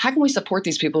 how can we support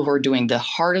these people who are doing the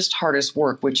hardest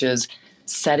work, which is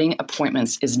setting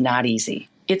appointments is not easy.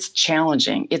 It's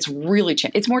challenging. It's really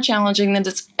it's more challenging than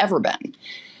it's ever been.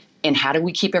 And how do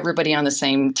we keep everybody on the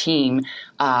same team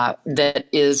that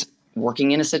is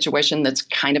working in a situation that's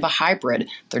kind of a hybrid?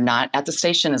 They're not at the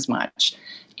station as much.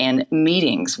 And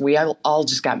meetings, we all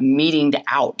just got meetinged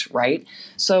out, right?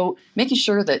 So making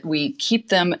sure that we keep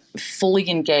them fully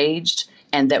engaged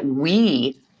and that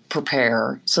we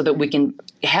prepare so that we can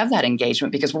have that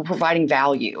engagement because we're providing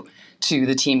value to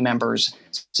the team members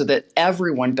so that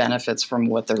everyone benefits from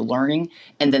what they're learning.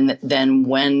 And then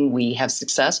when we have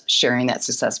success, sharing that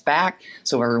success back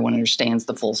so everyone understands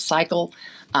the full cycle.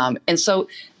 And so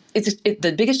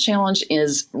the biggest challenge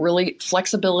is really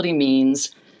flexibility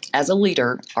means as a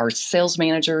leader, our sales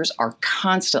managers are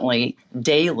constantly,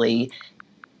 daily,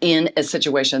 in a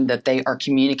situation that they are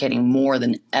communicating more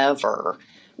than ever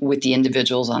with the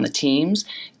individuals on the teams.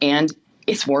 And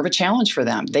it's more of a challenge for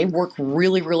them. They work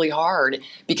really, really hard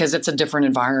because it's a different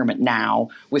environment now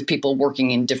with people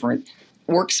working in different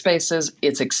workspaces.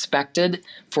 It's expected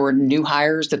for new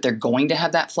hires that they're going to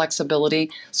have that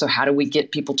flexibility. So how do we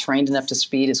get people trained and up to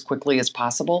speed as quickly as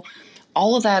possible?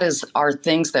 All of that are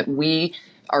things that we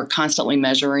are constantly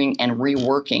measuring and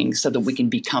reworking so that we can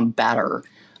become better,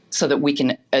 so that we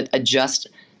can adjust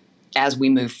as we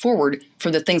move forward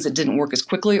for the things that didn't work as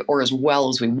quickly or as well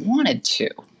as we wanted to.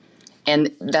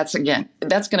 And that's going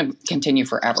to continue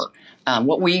forever.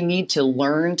 What we need to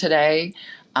learn today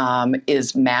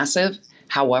is massive.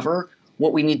 However,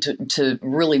 what we need to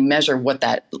really measure what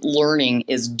that learning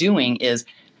is doing is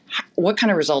what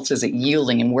kind of results is it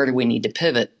yielding and where do we need to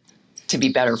pivot to be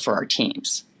better for our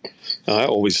teams. I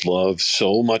always love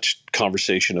so much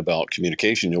conversation about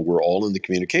communication. We're all in the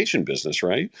communication business,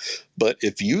 right? But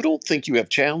if you don't think you have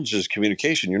challenges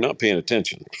communication, you're not paying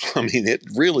attention. I mean,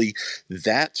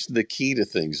 that's the key to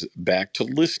things. Back to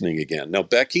listening again. Now,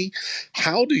 Becky,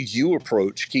 how do you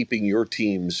approach keeping your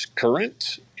teams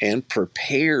current and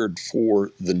prepared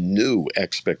for the new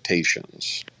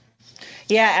expectations?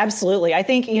 Yeah, absolutely. I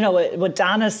think, what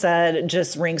Donna said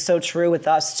just rings so true with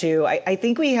us too. I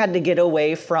think we had to get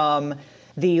away from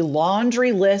the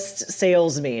laundry list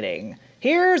sales meeting.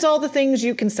 Here's all the things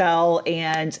you can sell,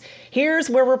 and here's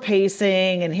where we're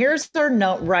pacing, and here's our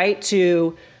note, right,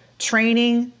 to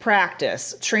training,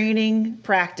 practice, training,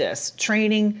 practice,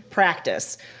 training,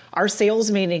 practice. Our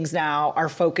sales meetings now are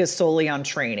focused solely on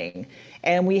training.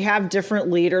 And we have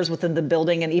different leaders within the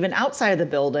building and even outside of the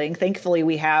building. Thankfully,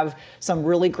 we have some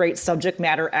really great subject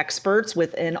matter experts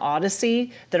within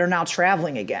Odyssey that are now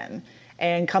traveling again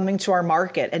and coming to our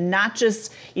market, and not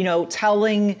just,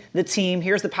 telling the team,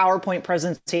 here's the PowerPoint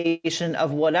presentation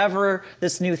of whatever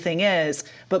this new thing is,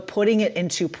 but putting it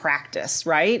into practice,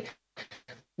 right?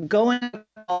 Going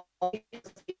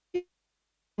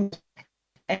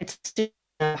and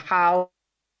how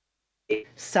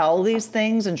sell these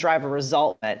things and drive a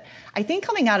result. But I think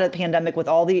coming out of the pandemic with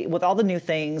all the new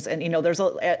things, and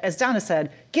as Donna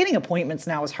said, getting appointments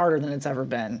now is harder than it's ever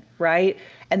been, right?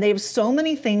 And they have so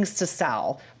many things to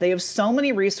sell. They have so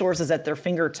many resources at their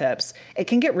fingertips. It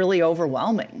can get really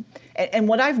overwhelming. And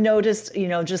what I've noticed,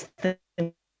 just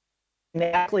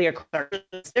thematically across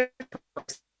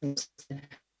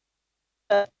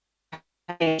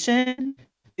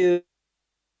to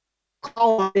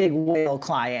call a big whale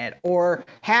client or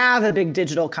have a big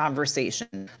digital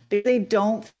conversation. They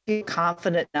don't feel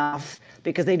confident enough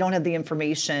because they don't have the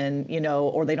information,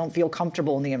 or they don't feel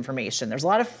comfortable in the information. There's a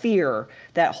lot of fear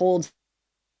that holds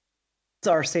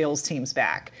our sales teams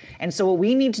back. And so what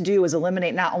we need to do is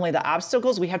eliminate not only the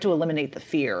obstacles, we have to eliminate the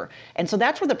fear. And so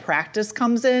that's where the practice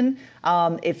comes in.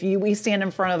 If we stand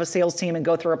in front of a sales team and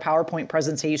go through a PowerPoint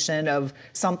presentation of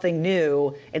something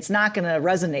new, it's not going to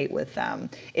resonate with them.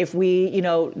 If we,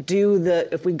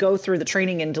 if we go through the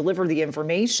training and deliver the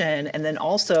information and then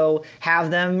also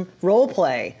have them role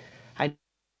play.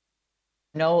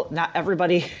 No, not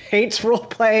everybody hates role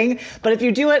playing, but if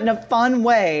you do it in a fun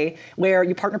way where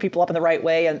you partner people up in the right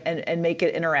way and make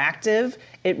it interactive,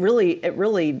 it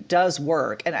really does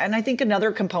work. And I think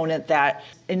another component that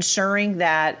ensuring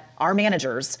that our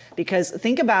managers, because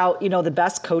think about, the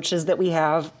best coaches that we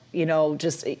have,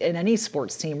 just in any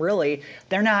sports team, really,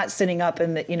 they're not sitting up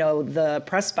in the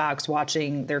press box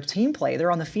watching their team play.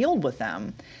 They're on the field with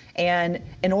them. And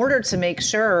in order to make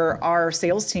sure our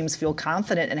sales teams feel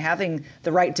confident in having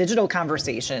the right digital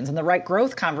conversations and the right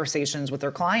growth conversations with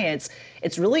their clients,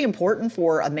 it's really important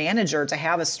for a manager to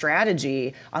have a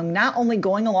strategy on not only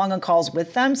going along on calls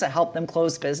with them to help them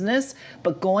close business,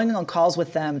 but going on calls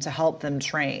with them to help them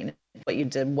train what you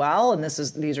did well, and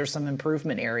these are some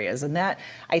improvement areas. And that,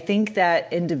 I think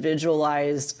that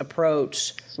individualized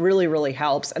approach really, really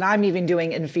helps. And I'm even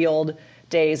doing in-field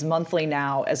days monthly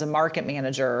now as a market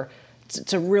manager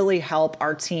to really help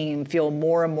our team feel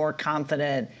more and more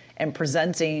confident in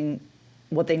presenting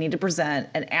what they need to present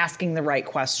and asking the right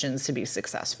questions to be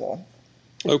successful.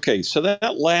 Okay, so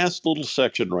that last little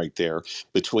section right there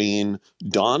between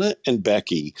Donna and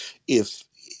Becky, if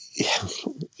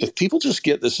people just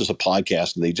get this as a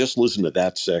podcast and they just listen to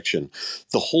that section,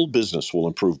 the whole business will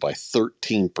improve by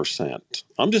 13%.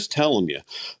 I'm just telling you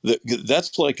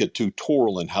that's like a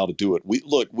tutorial in how to do it.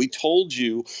 We told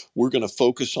you we're going to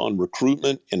focus on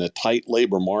recruitment in a tight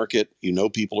labor market.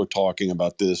 People are talking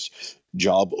about this.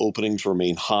 Job openings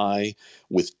remain high,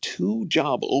 with 2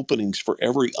 job openings for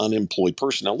every unemployed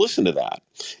person. Now, listen to that.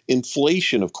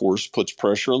 Inflation, of course, puts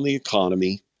pressure on the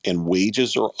economy, and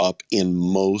wages are up in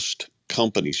most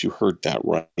companies. You heard that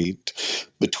right.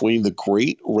 Between the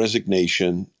great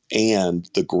resignation and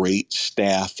the great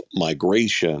staff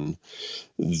migration,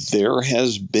 there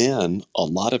has been a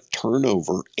lot of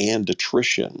turnover and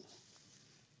attrition.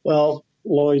 Well,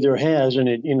 Lloyd, there has, and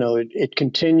it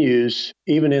continues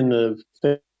even in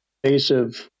the face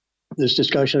of this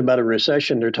discussion about a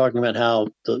recession. They're talking about how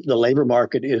the labor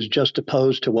market is just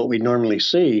opposed to what we normally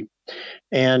see.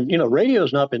 And, radio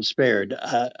has not been spared.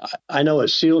 I know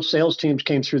as sales teams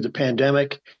came through the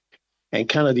pandemic and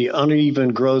kind of the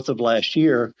uneven growth of last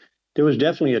year, there was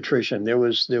definitely attrition. There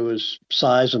was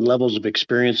size and levels of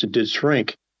experience that did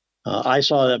shrink. I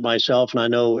saw that myself, and I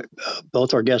know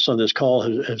both our guests on this call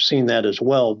have seen that as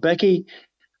well. Becky,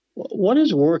 what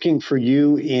is working for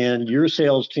you in your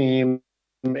sales team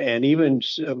and even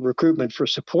recruitment for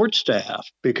support staff?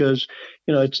 Because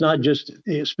it's not just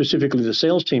specifically the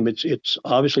sales team; it's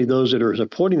obviously those that are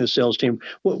supporting the sales team.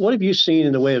 What have you seen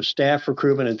in the way of staff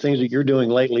recruitment and things that you're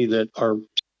doing lately that are?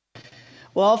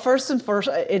 Well, first and first,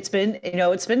 it's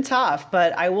been tough,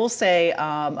 but I will say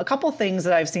a couple things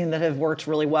that I've seen that have worked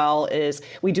really well is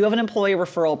we do have an employee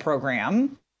referral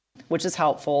program, which is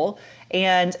helpful.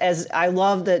 And as I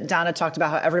love that Donna talked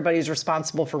about how everybody's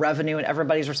responsible for revenue and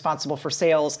everybody's responsible for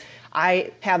sales.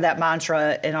 I have that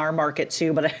mantra in our market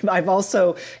too, but I've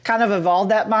also kind of evolved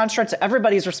that mantra to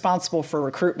everybody's responsible for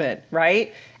recruitment,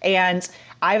 right? And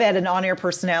I've had an on-air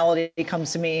personality come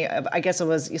to me, I guess it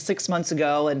was 6 months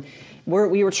ago, and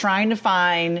we were trying to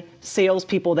find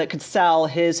salespeople that could sell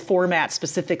his format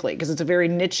specifically, because it's a very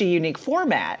niche, unique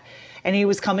format. And he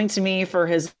was coming to me for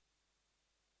his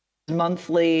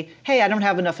monthly, hey, I don't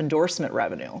have enough endorsement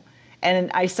revenue.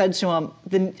 And I said to him,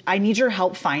 then I need your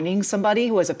help finding somebody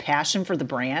who has a passion for the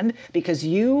brand, because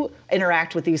you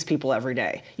interact with these people every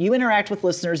day. You interact with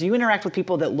listeners, you interact with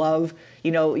people that love,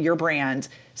 your brand.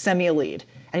 Send me a lead.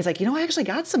 And he's like, I actually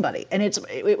got somebody. And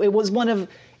it was one of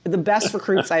the best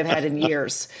recruits I've had in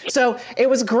years. So it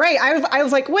was great. I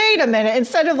was like, wait a minute.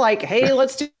 Instead of like, hey,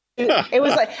 let's do it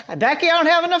was like, Becky, I don't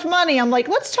have enough money. I'm like,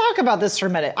 let's talk about this for a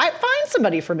minute. Find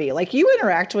somebody for me. Like, you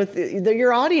interact with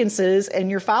your audiences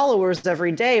and your followers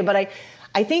every day. But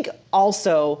I think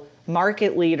also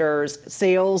market leaders,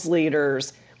 sales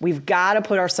leaders, we've got to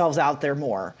put ourselves out there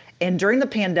more. And during the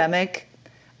pandemic,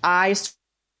 I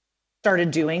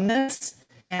started doing this,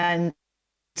 and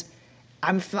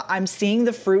I'm seeing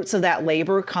the fruits of that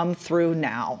labor come through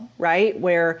now, right?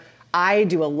 Where I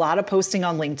do a lot of posting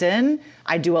on LinkedIn.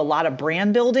 I do a lot of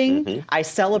brand building. Mm-hmm. I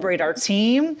celebrate our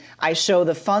team. I show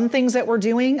the fun things that we're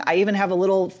doing. I even have a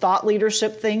little thought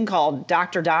leadership thing called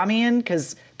Dr. Damian,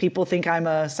 because people think I'm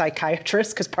a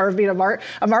psychiatrist, because part of being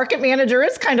a market manager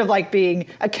is kind of like being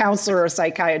a counselor or a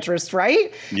psychiatrist,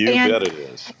 right? You bet it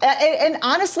is. And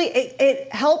honestly,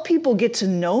 it helped people get to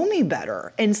know me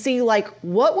better and see, like,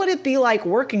 what would it be like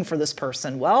working for this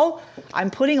person? Well, I'm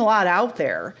putting a lot out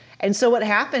there. And so what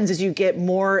happens is you get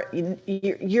more,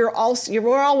 we're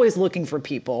always looking for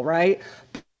people, right?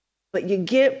 But you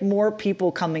get more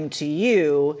people coming to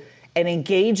you and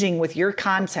engaging with your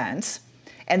content.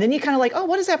 And then you kind of like, oh,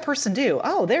 what does that person do?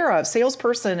 Oh, they're a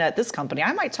salesperson at this company.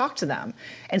 I might talk to them.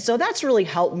 And so that's really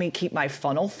helped me keep my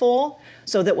funnel full,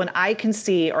 so that when I can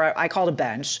see, or I call it a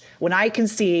bench, when I can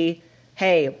see,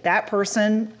 hey, that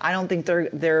person, I don't think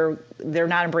they're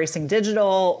not embracing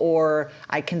digital, or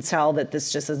I can tell that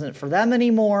this just isn't for them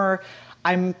anymore,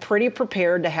 I'm pretty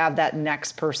prepared to have that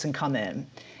next person come in.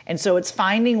 And so it's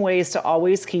finding ways to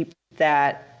always keep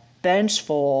that bench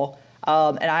full.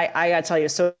 And I got to tell you,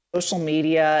 social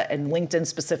media and LinkedIn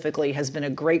specifically has been a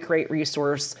great, great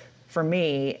resource for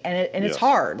me. And it's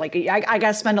hard. Like, I got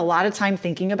to spend a lot of time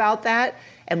thinking about that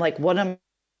and like, what am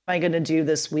I going to do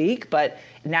this week? But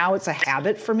now it's a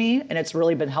habit for me, and it's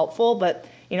really been helpful. But,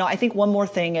 I think one more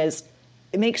thing is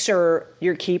make sure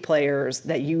your key players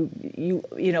that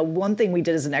one thing we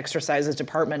did as an exercise as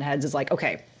department heads is like,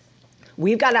 okay,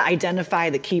 we've got to identify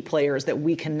the key players that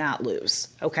we cannot lose.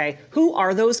 Okay. Who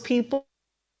are those people?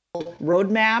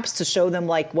 Roadmaps to show them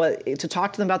to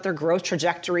talk to them about their growth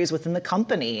trajectories within the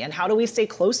company, and how do we stay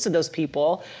close to those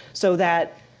people so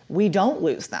that we don't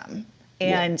lose them.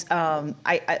 And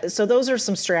so those are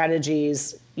some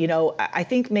strategies. I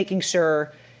think making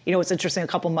sure, it's interesting. A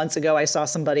couple months ago, I saw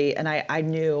somebody, and I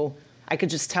knew, I could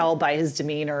just tell by his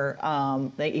demeanor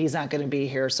that he's not going to be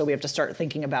here. So we have to start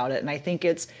thinking about it. And I think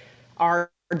it's our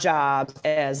job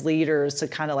as leaders to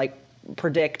kind of like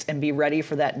predict and be ready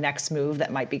for that next move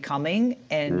that might be coming,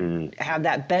 and have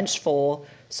that bench full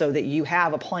so that you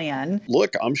have a plan.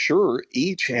 Look, I'm sure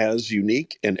each has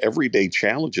unique and everyday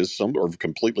challenges. Some are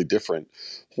completely different.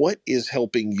 What is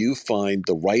helping you find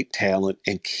the right talent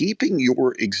and keeping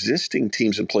your existing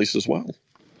teams in place as well?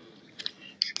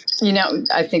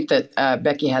 I think that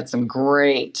Becky had some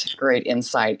great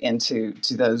insight into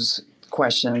those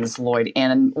questions, Lloyd.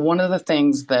 And one of the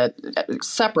things that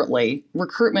separately,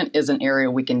 recruitment is an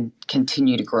area we can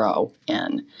continue to grow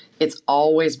in. It's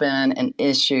always been an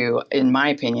issue, in my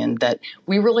opinion, that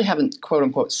we really haven't, quote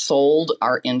unquote, sold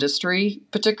our industry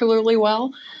particularly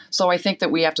well. So I think that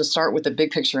we have to start with the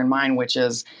big picture in mind, which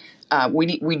is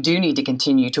we do need to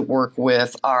continue to work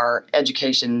with our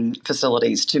education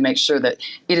facilities to make sure that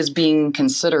it is being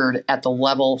considered at the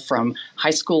level from high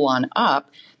school on up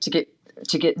to get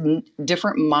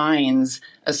different minds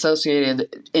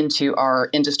associated into our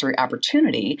industry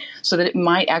opportunity so that it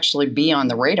might actually be on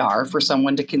the radar for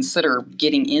someone to consider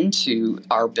getting into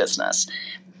our business.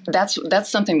 That's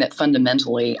something that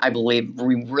fundamentally I believe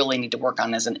we really need to work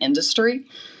on as an industry.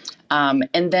 And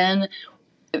then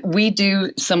we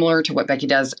do similar to what Becky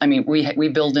does. I mean, we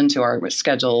build into our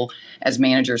schedule as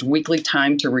managers weekly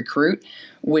time to recruit,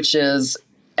 which is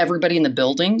everybody in the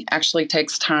building actually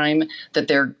takes time that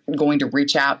they're going to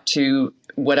reach out to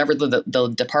whatever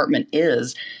the department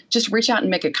is, just reach out and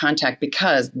make a contact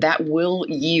because that will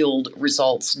yield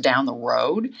results down the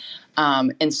road.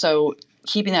 And so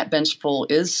keeping that bench full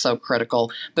is so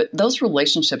critical. But those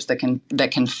relationships that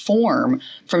can form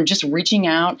from just reaching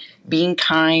out, being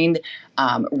kind,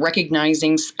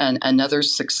 recognizing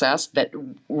another's success, that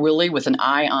really with an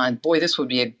eye on, boy, this would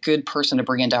be a good person to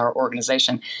bring into our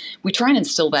organization. We try and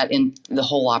instill that in the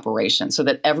whole operation so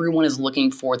that everyone is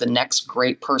looking for the next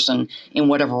great person in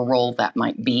whatever role that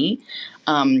might be.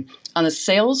 On the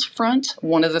sales front,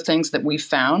 one of the things that we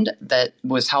found that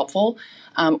was helpful,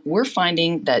 we're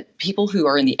finding that people who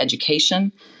are in the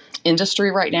education industry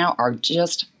right now are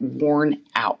just worn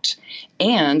out.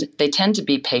 And they tend to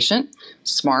be patient,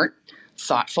 smart,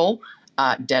 thoughtful,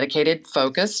 dedicated,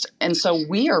 focused. And so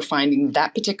we are finding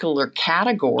that particular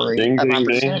category Ding, of ding,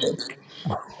 opportunity.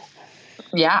 ding.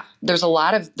 Yeah, there's a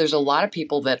lot of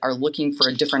people that are looking for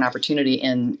a different opportunity,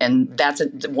 and that's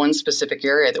one specific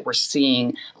area that we're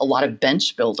seeing a lot of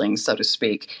bench building, so to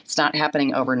speak. It's not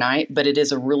happening overnight, but it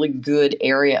is a really good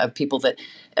area of people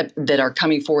that are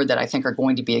coming forward that I think are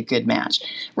going to be a good match.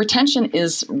 Retention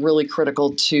is really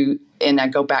critical to, and I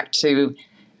go back to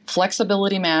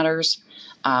flexibility matters.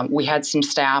 We had some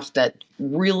staff that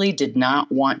really did not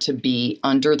want to be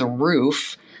under the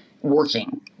roof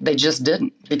working. They just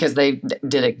didn't, because they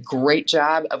did a great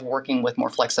job of working with more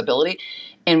flexibility.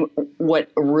 And what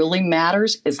really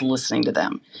matters is listening to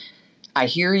them. I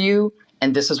hear you,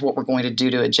 and this is what we're going to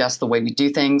do to adjust the way we do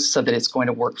things so that it's going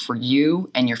to work for you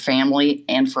and your family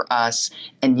and for us.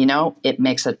 And, it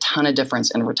makes a ton of difference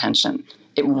in retention.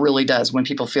 It really does when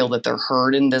people feel that they're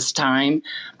heard in this time,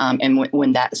 and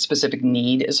when that specific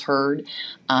need is heard.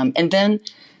 And then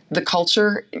the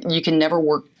culture, you can never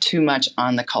work too much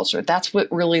on the culture. That's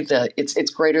what really it's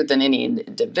greater than any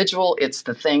individual. It's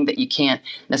the thing that you can't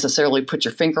necessarily put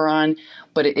your finger on,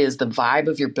 but it is the vibe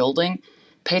of your building.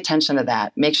 Pay attention to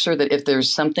that. Make sure that if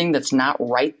there's something that's not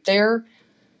right there,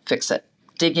 fix it.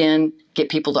 Dig in, get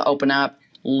people to open up,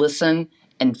 listen,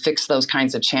 and fix those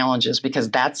kinds of challenges,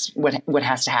 because that's what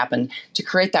has to happen to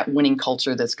create that winning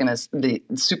culture that's going to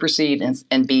supersede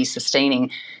and be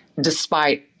sustaining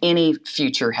despite any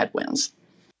future headwinds.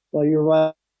 Well, you're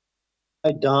right,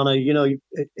 Donna.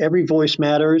 Every voice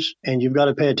matters, and you've got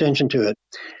to pay attention to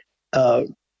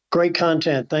it. Great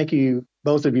content. Thank you,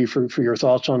 both of you, for your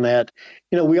thoughts on that.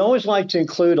 We always like to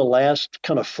include a last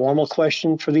kind of formal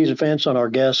question for these events on our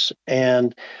guests.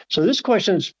 And so this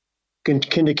question's can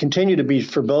continue to be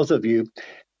for both of you.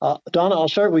 Donna, I'll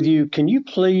start with you. Can you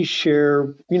please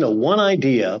share, one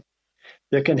idea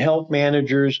that can help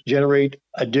managers generate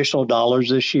additional dollars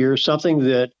this year, something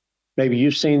that maybe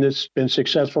you've seen that's been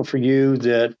successful for you,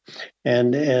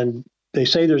 and they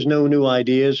say there's no new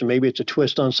ideas, and maybe it's a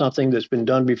twist on something that's been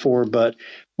done before, but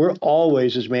we're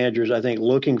always, as managers, I think,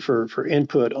 looking for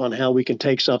input on how we can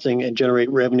take something and generate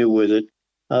revenue with it.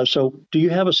 So do you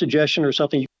have a suggestion or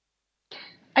something?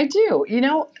 I do.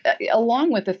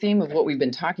 Along with the theme of what we've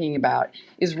been talking about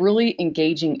is really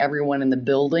engaging everyone in the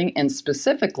building, and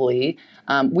specifically,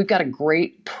 we've got a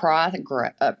great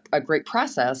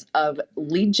process of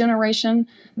lead generation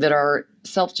that are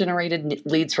self-generated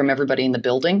leads from everybody in the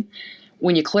building.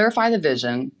 When you clarify the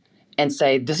vision and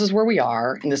say, this is where we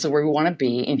are, and this is where we want to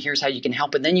be, and here's how you can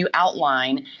help, and then you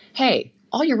outline, hey,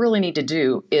 all you really need to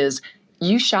do is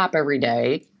you shop every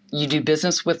day. You do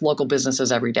business with local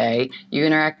businesses every day. You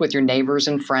interact with your neighbors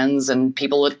and friends and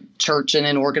people at church and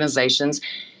in organizations.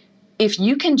 If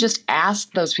you can just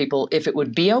ask those people if it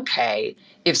would be okay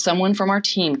if someone from our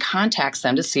team contacts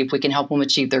them to see if we can help them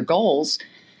achieve their goals,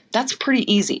 that's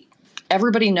pretty easy.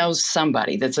 Everybody knows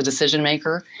somebody that's a decision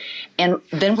maker. And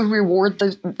then we reward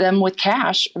them with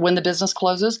cash when the business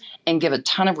closes and give a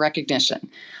ton of recognition.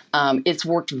 It's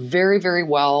worked very, very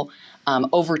well.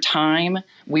 Over time,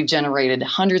 we've generated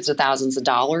hundreds of thousands of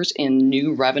dollars in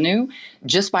new revenue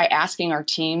just by asking our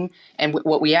team. And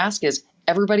what we ask is,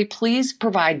 everybody, please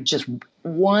provide just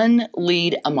one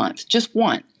lead a month, just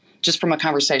one, just from a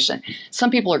conversation.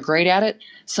 Some people are great at it.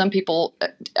 Some people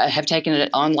have taken it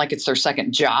on like it's their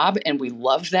second job, and we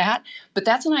love that. But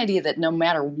that's an idea that no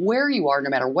matter where you are, no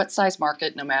matter what size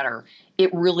market,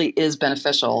 it really is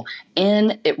beneficial,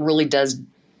 and it really does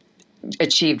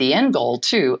achieve the end goal,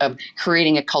 too, of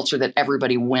creating a culture that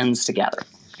everybody wins together.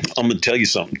 I'm going to tell you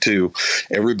something, too.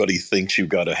 Everybody thinks you've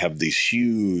got to have these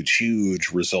huge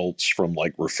results from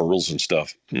like referrals and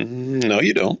stuff. No,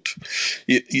 you don't.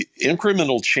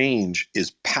 Incremental change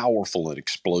is powerful and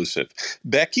explosive.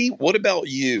 Becky, what about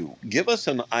you? Give us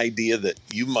an idea that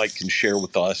you might can share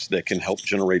with us that can help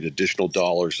generate additional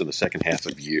dollars in the second half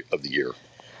of the year.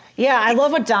 Yeah, I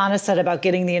love what Donna said about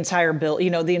getting the entire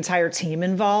the entire team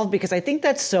involved, because I think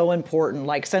that's so important.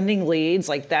 Like sending leads,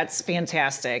 like that's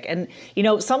fantastic. And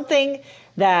something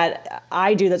that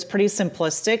I do that's pretty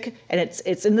simplistic, and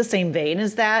it's in the same vein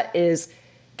as that, is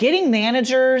getting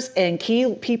managers and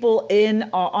key people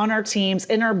on our teams,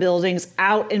 in our buildings,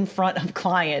 out in front of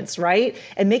clients, right?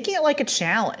 And making it like a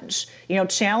challenge,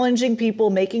 challenging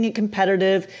people, making it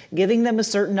competitive, giving them a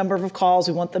certain number of calls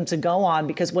we want them to go on.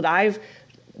 Because what I've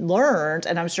learned,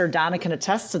 and I'm sure Donna can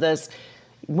attest to this,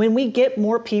 when we get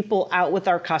more people out with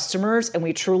our customers and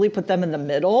we truly put them in the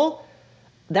middle,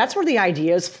 that's where the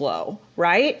ideas flow,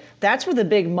 right? That's where the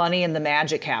big money and the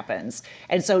magic happens.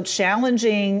 And so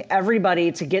challenging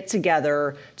everybody to get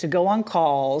together, to go on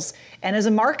calls. And as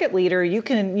a market leader, you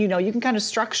can kind of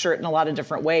structure it in a lot of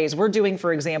different ways. We're doing,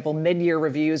 for example, mid-year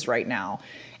reviews right now.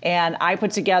 And I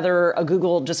put together a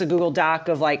Google Doc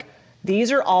of like,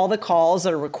 these are all the calls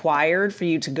that are required for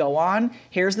you to go on.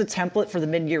 Here's the template for the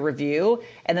mid-year review.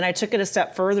 And then I took it a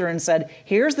step further and said,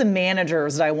 here's the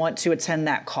managers that I want to attend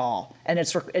that call. And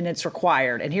it's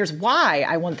required. And here's why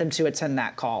I want them to attend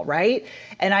that call, right?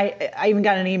 And I even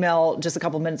got an email just a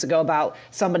couple minutes ago about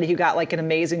somebody who got like an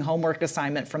amazing homework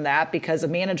assignment from that, because a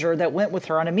manager that went with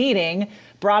her on a meeting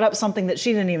brought up something that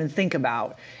she didn't even think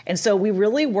about. And so we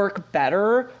really work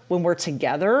better when we're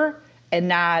together and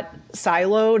not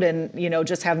siloed and,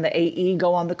 just having the AE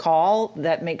go on the call.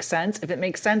 That makes sense. If it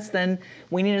makes sense, then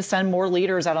we need to send more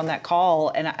leaders out on that call.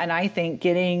 And I think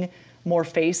getting more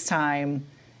face time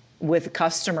with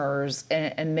customers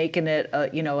and making it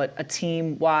a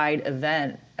team-wide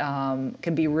event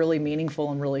can be really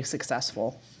meaningful and really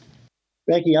successful.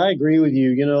 Becky, I agree with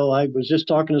you. I was just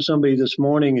talking to somebody this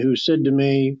morning who said to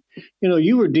me,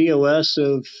 you were DOS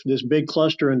of this big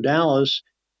cluster in Dallas.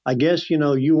 I guess,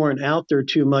 you weren't out there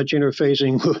too much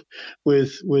interfacing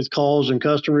with calls and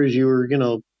customers. You were,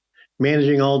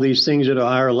 managing all these things at a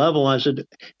higher level. I said,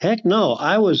 heck no,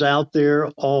 I was out there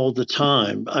all the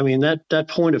time. I mean, that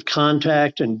point of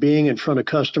contact and being in front of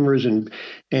customers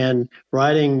and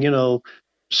riding,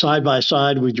 side by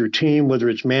side with your team, whether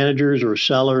it's managers or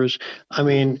sellers. I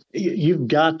mean, you've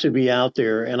got to be out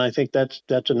there. And I think that's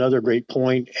another great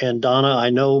point. And Donna, I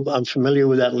know I'm familiar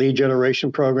with that lead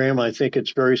generation program. I think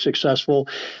it's very successful.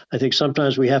 I think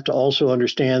sometimes we have to also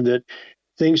understand that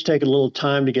things take a little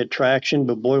time to get traction,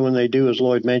 but boy, when they do, as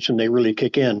Lloyd mentioned, they really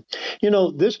kick in.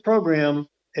 This program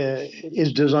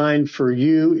is designed for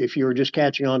you if you're just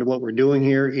catching on to what we're doing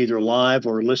here, either live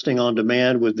or listening on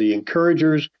demand with the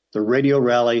Encouragers, the Radio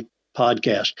Rally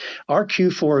podcast. Our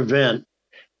Q4 event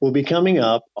will be coming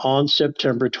up on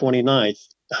September 29th.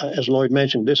 As Lloyd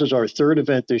mentioned, this is our third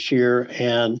event this year,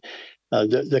 and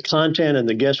the content and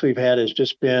the guests we've had has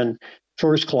just been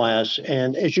first class.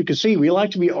 And as you can see, we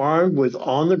like to be armed with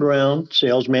on-the-ground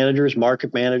sales managers,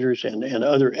 market managers, and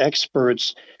other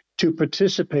experts to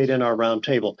participate in our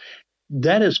roundtable.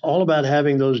 That is all about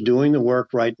having those doing the work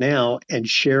right now and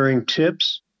sharing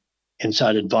tips,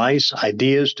 inside advice,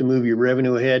 ideas to move your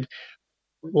revenue ahead.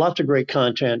 Lots of great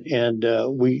content, and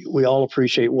we all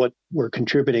appreciate what we're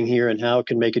contributing here and how it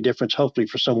can make a difference, hopefully,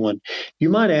 for someone. You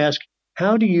might ask,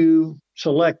 how do you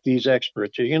select these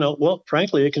experts? Well,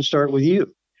 frankly, it can start with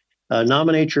you.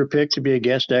 Nominate your pick to be a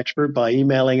guest expert by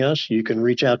emailing us. You can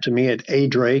reach out to me at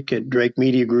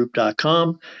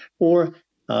adrake@drakemediagroup.com, or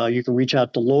you can reach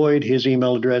out to Lloyd. His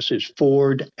email address is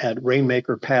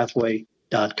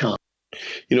ford@rainmakerpathway.com.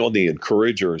 The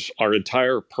encouragers, our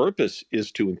entire purpose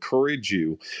is to encourage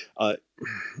you. Uh,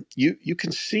 you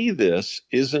can see this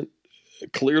isn't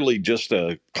clearly just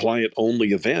a client only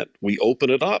event. We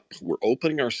open it up. We're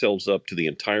opening ourselves up to the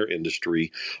entire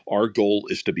industry. Our goal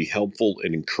is to be helpful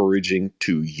and encouraging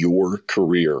to your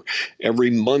career.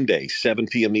 Every Monday, 7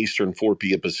 p.m. Eastern, 4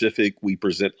 p.m. Pacific, we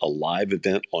present a live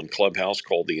event on Clubhouse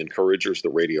called The Encouragers,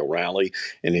 the Radio Rally,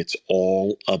 and it's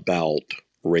all about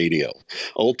radio.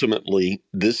 Ultimately,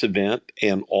 this event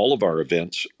and all of our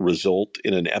events result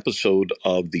in an episode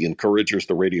of the Encouragers,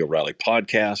 the Radio Rally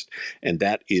podcast, and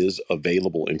that is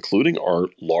available, including our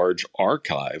large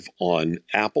archive on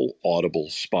Apple, Audible,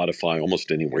 Spotify, almost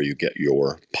anywhere you get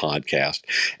your podcast.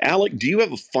 Alec, do you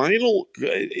have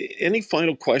any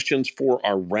final questions for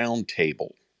our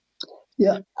roundtable?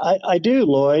 Yeah, I do,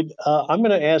 Lloyd. I'm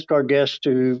going to ask our guests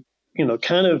to,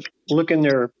 kind of look in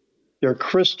their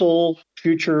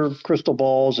future crystal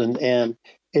balls, and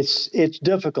it's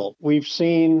difficult. We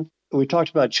talked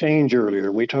about change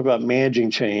earlier. We talked about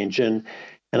managing change, and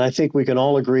I think we can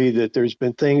all agree that there's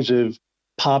been things that have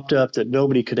popped up that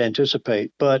nobody could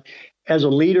anticipate. But as a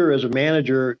leader, as a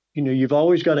manager, you've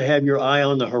always got to have your eye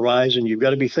on the horizon. You've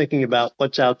got to be thinking about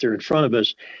what's out there in front of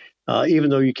us,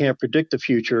 even though you can't predict the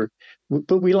future.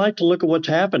 But we like to look at what's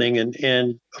happening,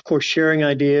 and of course, sharing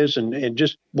ideas and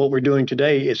just what we're doing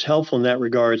today is helpful in that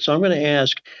regard. So I'm going to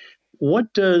ask, what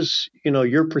does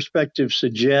your perspective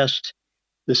suggest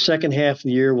the second half of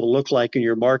the year will look like in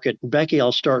your market? Becky,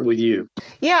 I'll start with you.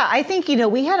 Yeah, I think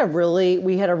we had a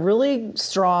really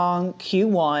strong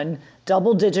Q1,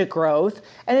 double-digit growth,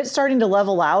 and it's starting to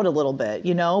level out a little bit,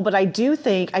 but I do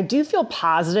feel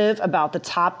positive about the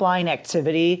top line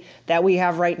activity that we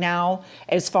have right now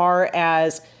as far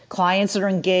as clients that are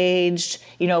engaged,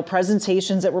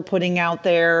 presentations that we're putting out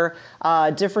there,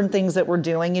 different things that we're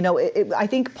doing. I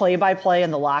think play-by-play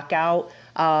and the lockout,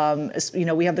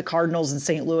 we have the Cardinals in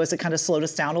St. Louis. It kind of slowed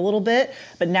us down a little bit,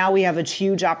 but now we have a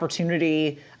huge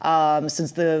opportunity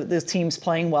since the team's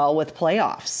playing well with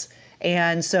playoffs.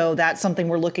 And so that's something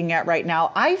we're looking at right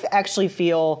now. I actually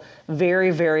feel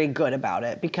very, very good about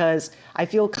it because I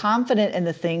feel confident in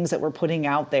the things that we're putting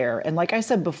out there. And like I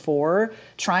said before,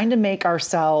 trying to make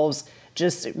ourselves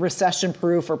just recession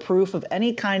proof or proof of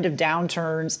any kind of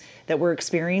downturns that we're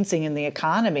experiencing in the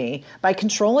economy by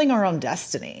controlling our own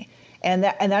destiny. And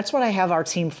that's what I have our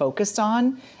team focused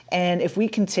on. And if we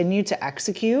continue to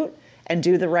execute and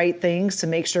do the right things to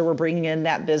make sure we're bringing in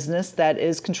that business that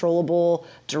is controllable,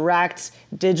 direct,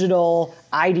 digital,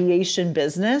 ideation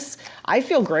business, I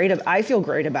feel great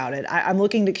about it. I'm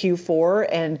looking to Q4,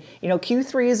 and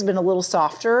Q3 has been a little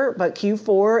softer, but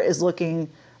Q4 is looking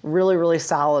really, really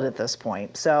solid at this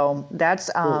point. So that's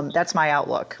my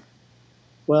outlook.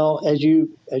 Well, as you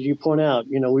point out,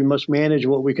 we must manage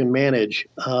what we can manage.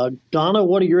 Donna,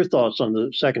 what are your thoughts on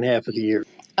the second half of the year?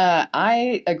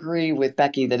 I agree with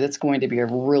Becky that it's going to be a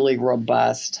really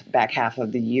robust back half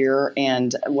of the year,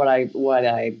 and what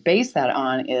I base that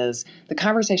on is the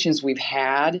conversations we've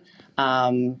had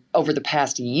over the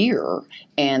past year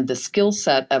and the skill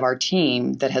set of our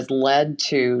team that has led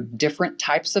to different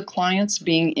types of clients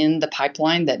being in the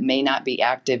pipeline that may not be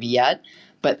active yet,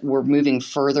 but we're moving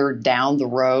further down the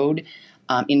road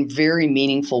in very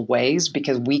meaningful ways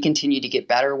because we continue to get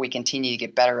better. We continue to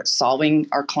get better at solving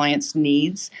our clients'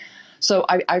 needs. So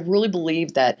I really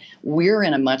believe that we're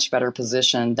in a much better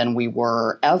position than we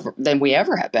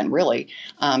ever have been, really,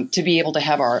 to be able to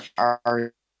have our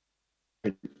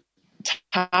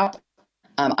top.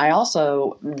 I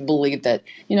also believe that,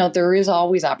 there is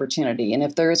always opportunity. And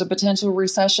if there is a potential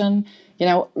recession,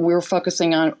 we're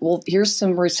focusing on, well, here's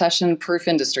some recession-proof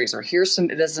industries, or here's some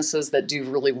businesses that do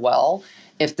really well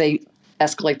if they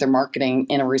escalate their marketing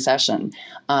in a recession,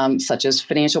 such as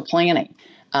financial planning,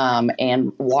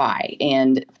 and why.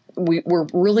 And we're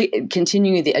really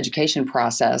continuing the education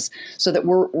process so that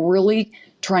we're really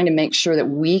trying to make sure that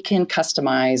we can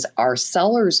customize our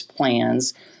sellers'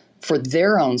 plans for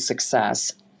their own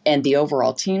success and the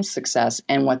overall team's success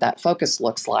and what that focus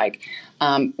looks like.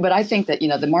 But I think that,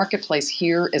 the marketplace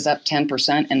here is up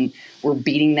 10% and we're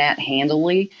beating that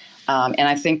handily. And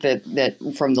I think that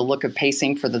from the look of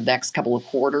pacing for the next couple of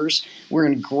quarters, we're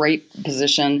in a great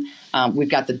position. We've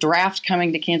got the draft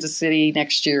coming to Kansas City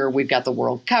next year. We've got the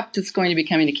World Cup that's going to be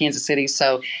coming to Kansas City.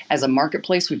 So as a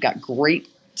marketplace, we've got great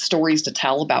stories to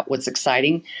tell about what's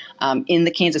exciting in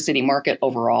the Kansas City market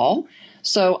overall.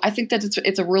 So I think that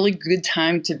it's a really good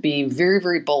time to be very,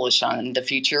 very bullish on the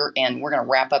future, and we're going to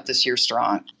wrap up this year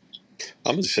strong.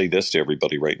 I'm going to say this to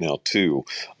everybody right now, too.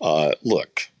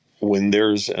 Look, when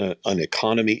there's an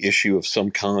economy issue of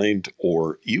some kind,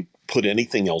 or you put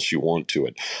anything else you want to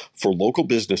it. For local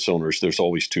business owners, there's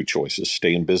always two choices: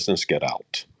 stay in business, get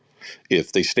out.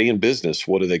 If they stay in business,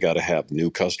 what do they got to have? New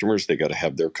customers. They got to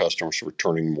have their customers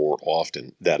returning more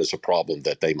often. That is a problem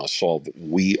that they must solve.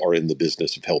 We are in the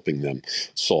business of helping them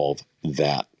solve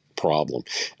that problem.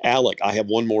 Alec, I have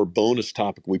one more bonus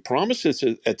topic. We promised this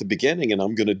at the beginning, and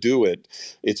I'm going to do it.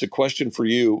 It's a question for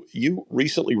you. You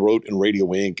recently wrote in Radio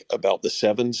Inc. about the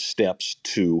 7 steps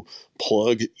to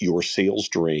plug your sales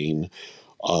drain,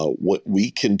 what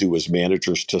we can do as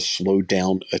managers to slow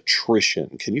down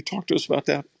attrition. Can you talk to us about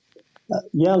that?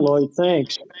 Yeah, Lloyd,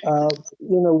 thanks.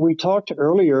 We talked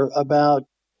earlier about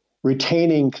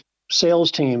retaining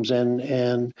sales teams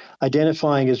and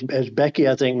identifying, as Becky,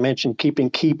 I think, mentioned, keeping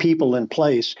key people in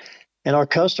place. And our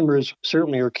customers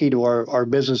certainly are key to our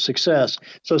business success.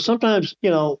 So sometimes,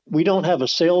 we don't have a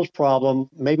sales problem.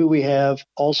 Maybe we have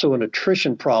also an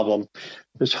attrition problem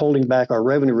that's holding back our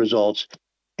revenue results.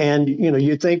 And,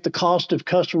 you think the cost of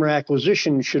customer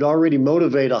acquisition should already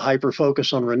motivate a hyper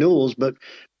focus on renewals, but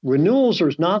renewals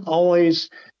are not always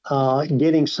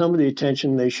getting some of the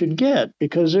attention they should get,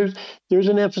 because there's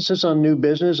an emphasis on new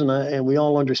business, and we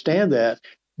all understand that.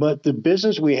 But the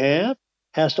business we have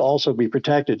has to also be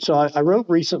protected. So I wrote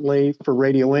recently for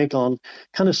Radio Inc. on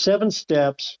kind of 7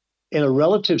 steps in a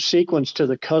relative sequence to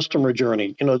the customer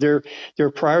journey.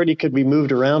 Their priority could be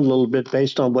moved around a little bit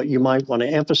based on what you might want to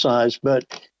emphasize, but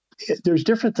there's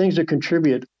different things that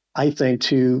contribute, I think,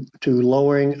 to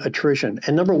lowering attrition.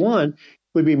 And number one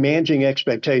would be managing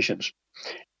expectations.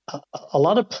 A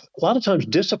lot of times,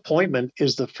 disappointment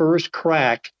is the first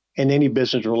crack in any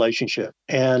business relationship,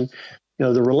 and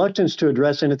the reluctance to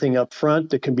address anything up front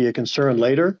that can be a concern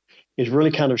later is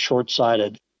really kind of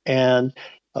short-sighted. And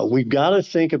we've got to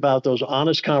think about those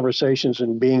honest conversations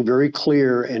and being very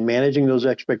clear and managing those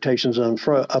expectations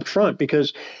up front,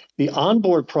 because the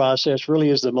onboard process really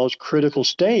is the most critical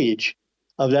stage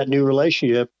of that new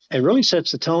relationship and really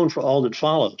sets the tone for all that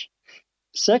follows.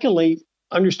 Secondly,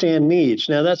 understand needs.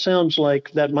 Now, that sounds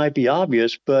like that might be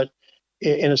obvious, but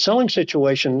in a selling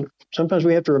situation, sometimes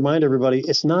we have to remind everybody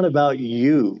it's not about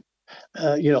you.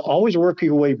 Always work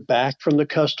your way back from the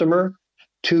customer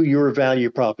to your value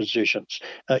propositions.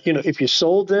 If you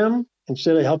sold them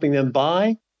instead of helping them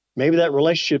buy, maybe that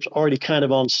relationship's already kind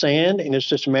of on sand, and it's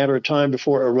just a matter of time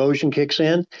before erosion kicks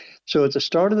in. So at the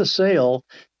start of the sale,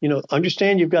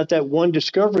 understand you've got that one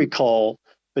discovery call,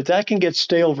 but that can get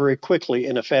stale very quickly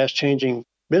in a fast-changing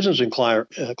business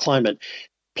climate.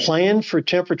 Plan for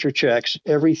temperature checks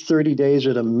every 30 days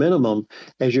at a minimum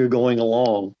as you're going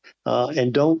along,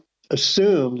 and don't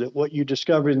assume that what you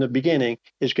discovered in the beginning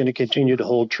is going to continue to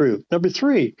hold true. Number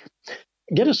 3,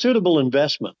 get a suitable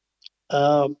investment.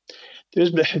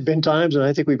 There's been times, and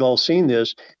I think we've all seen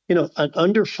this, an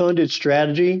underfunded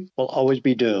strategy will always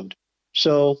be doomed.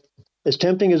 So as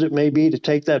tempting as it may be to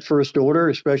take that first order,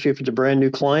 especially if it's a brand new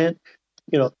client,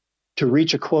 to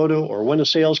reach a quota or win a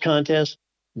sales contest,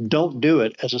 don't do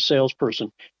it as a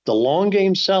salesperson. The long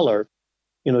game seller,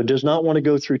 does not want to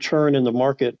go through churn in the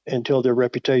market until their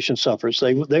reputation suffers.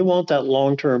 They want that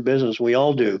long-term business. We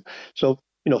all do. So,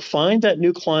 find that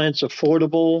new client's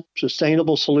affordable,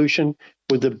 sustainable solution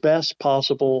with the best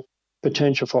possible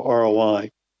potential for ROI.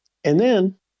 And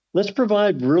then let's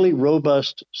provide really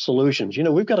robust solutions.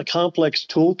 We've got a complex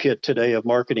toolkit today of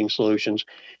marketing solutions,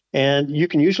 and you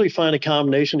can usually find a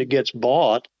combination that gets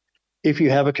bought if you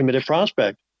have a committed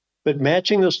prospect. But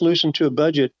matching the solution to a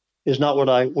budget is not what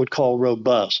I would call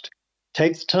robust.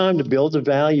 Take the time to build the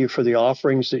value for the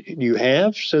offerings that you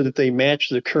have so that they match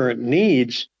the current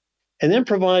needs, and then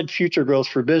provide future growth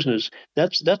for business.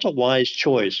 That's a wise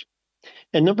choice.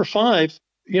 And number 5,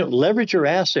 leverage your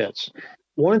assets.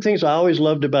 One of the things I always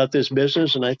loved about this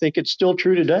business, and I think it's still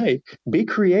true today, be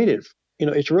creative.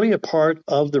 It's really a part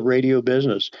of the radio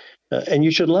business, and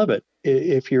you should love it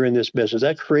if you're in this business.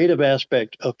 That creative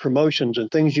aspect of promotions and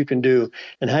things you can do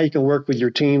and how you can work with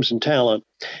your teams and talent.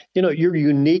 You're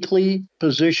uniquely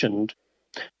positioned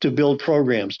to build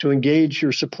programs, to engage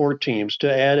your support teams,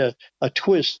 to add a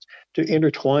twist, to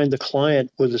intertwine the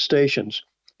client with the stations.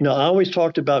 I always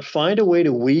talked about find a way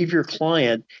to weave your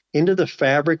client into the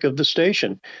fabric of the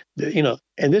station.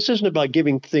 And this isn't about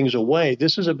giving things away.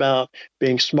 This is about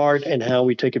being smart and how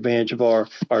we take advantage of our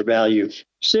value.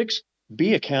 6,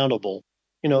 be accountable.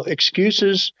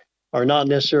 Excuses are not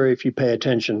necessary if you pay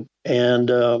attention. And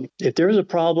if there's a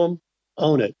problem,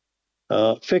 own it,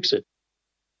 fix it.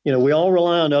 We all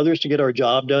rely on others to get our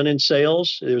job done in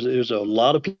sales. There's a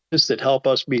lot of people that help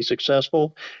us be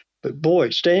successful. But boy,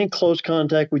 stay in close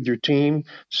contact with your team,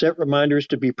 set reminders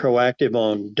to be proactive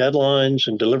on deadlines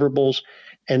and deliverables,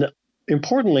 and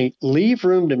importantly, leave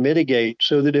room to mitigate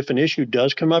so that if an issue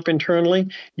does come up internally,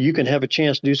 you can have a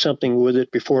chance to do something with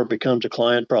it before it becomes a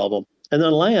client problem. And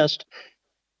then last,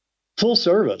 full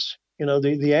service.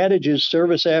 The adage is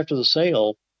service after the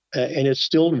sale, and it's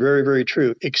still very, very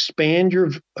true. Expand your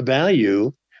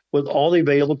value with all the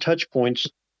available touch points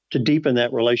to deepen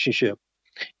that relationship.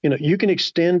 You can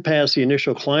extend past the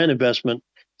initial client investment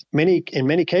in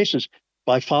many cases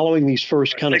by following these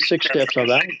first kind of 6 steps I've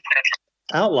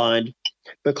outlined.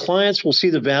 But clients will see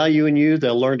the value in you.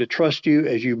 They'll learn to trust you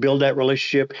as you build that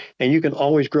relationship, and you can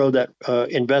always grow that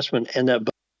investment and that.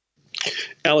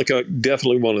 Alec, I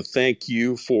definitely want to thank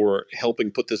you for helping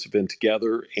put this event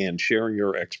together and sharing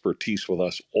your expertise with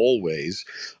us always.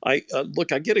 I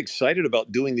get excited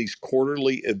about doing these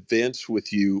quarterly events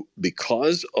with you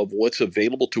because of what's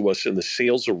available to us in the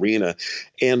sales arena,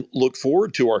 and look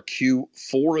forward to our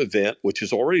Q4 event, which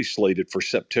is already slated for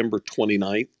September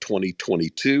 29th,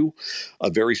 2022.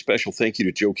 A very special thank you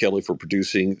to Joe Kelly for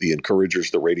producing the Encouragers,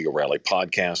 the Radio Rally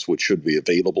podcast, which should be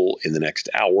available in the next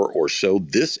hour or so.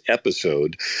 This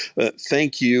episode.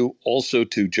 Thank you also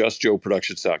to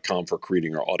JustJoeProductions.com for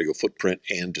creating our audio footprint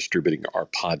and distributing our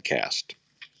podcast.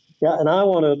 Yeah, and I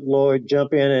want to, Lloyd,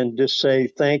 jump in and just say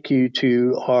thank you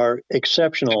to our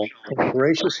exceptional and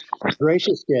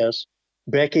gracious guests,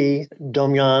 Becky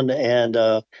Domyan,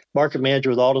 and market manager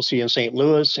with Odyssey in St.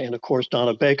 Louis, and of course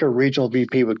Donna Baker, regional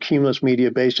VP with Cumulus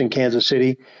Media based in Kansas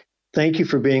City. Thank you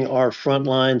for being our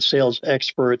frontline sales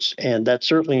experts, and that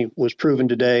certainly was proven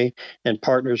today, and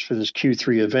partners for this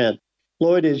Q3 event.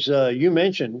 Lloyd, as you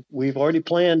mentioned, we've already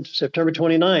planned September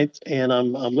 29th, and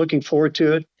I'm looking forward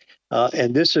to it.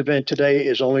 And this event today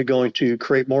is only going to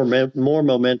create more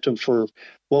momentum for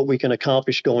what we can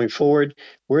accomplish going forward.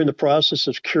 We're in the process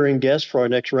of securing guests for our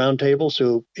next roundtable.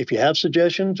 So if you have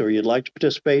suggestions or you'd like to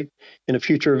participate in a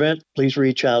future event, please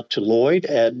reach out to Lloyd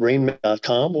at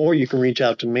rainmail.com, or you can reach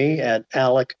out to me at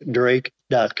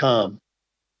alecdrake.com.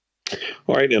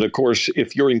 All right. And of course,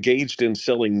 if you're engaged in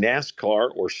selling NASCAR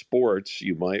or sports,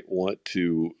 you might want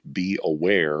to be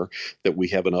aware that we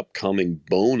have an upcoming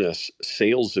bonus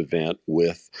sales event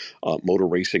with Motor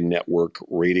Racing Network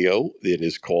Radio. It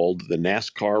is called the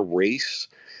NASCAR Race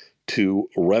to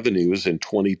Revenues in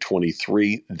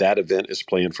 2023. That event is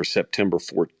planned for September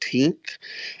 14th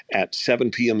at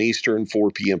 7 p.m. Eastern,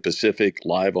 4 p.m. Pacific,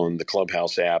 live on the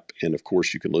Clubhouse app. And of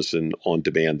course, you can listen on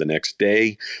demand the next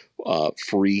day,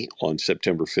 free on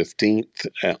September 15th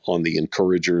on the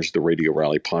Encouragers, the Radio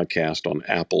Rally podcast on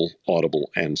Apple, Audible,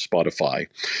 and Spotify.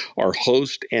 Our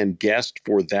host and guest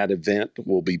for that event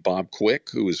will be Bob Quick,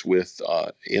 who is with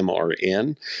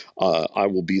MRN. I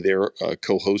will be there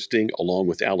co-hosting along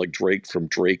with Alec Drake from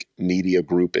Drake Media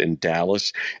Group in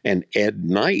Dallas, and Ed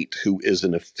Knight, who is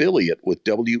an affiliate with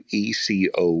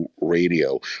WECO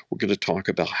Radio. We're going to talk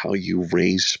about how you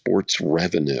raise sports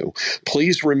revenue.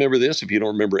 Please remember this. If you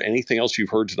don't remember anything else you've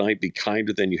heard tonight, be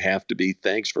kinder than you have to be.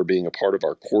 Thanks for being a part of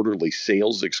our quarterly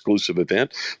sales exclusive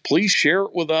event. Please share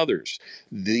it with others.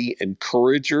 The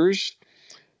Encouragers,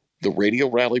 the Radio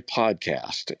Rally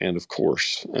podcast. And of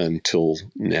course, until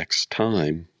next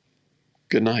time,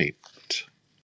 good night.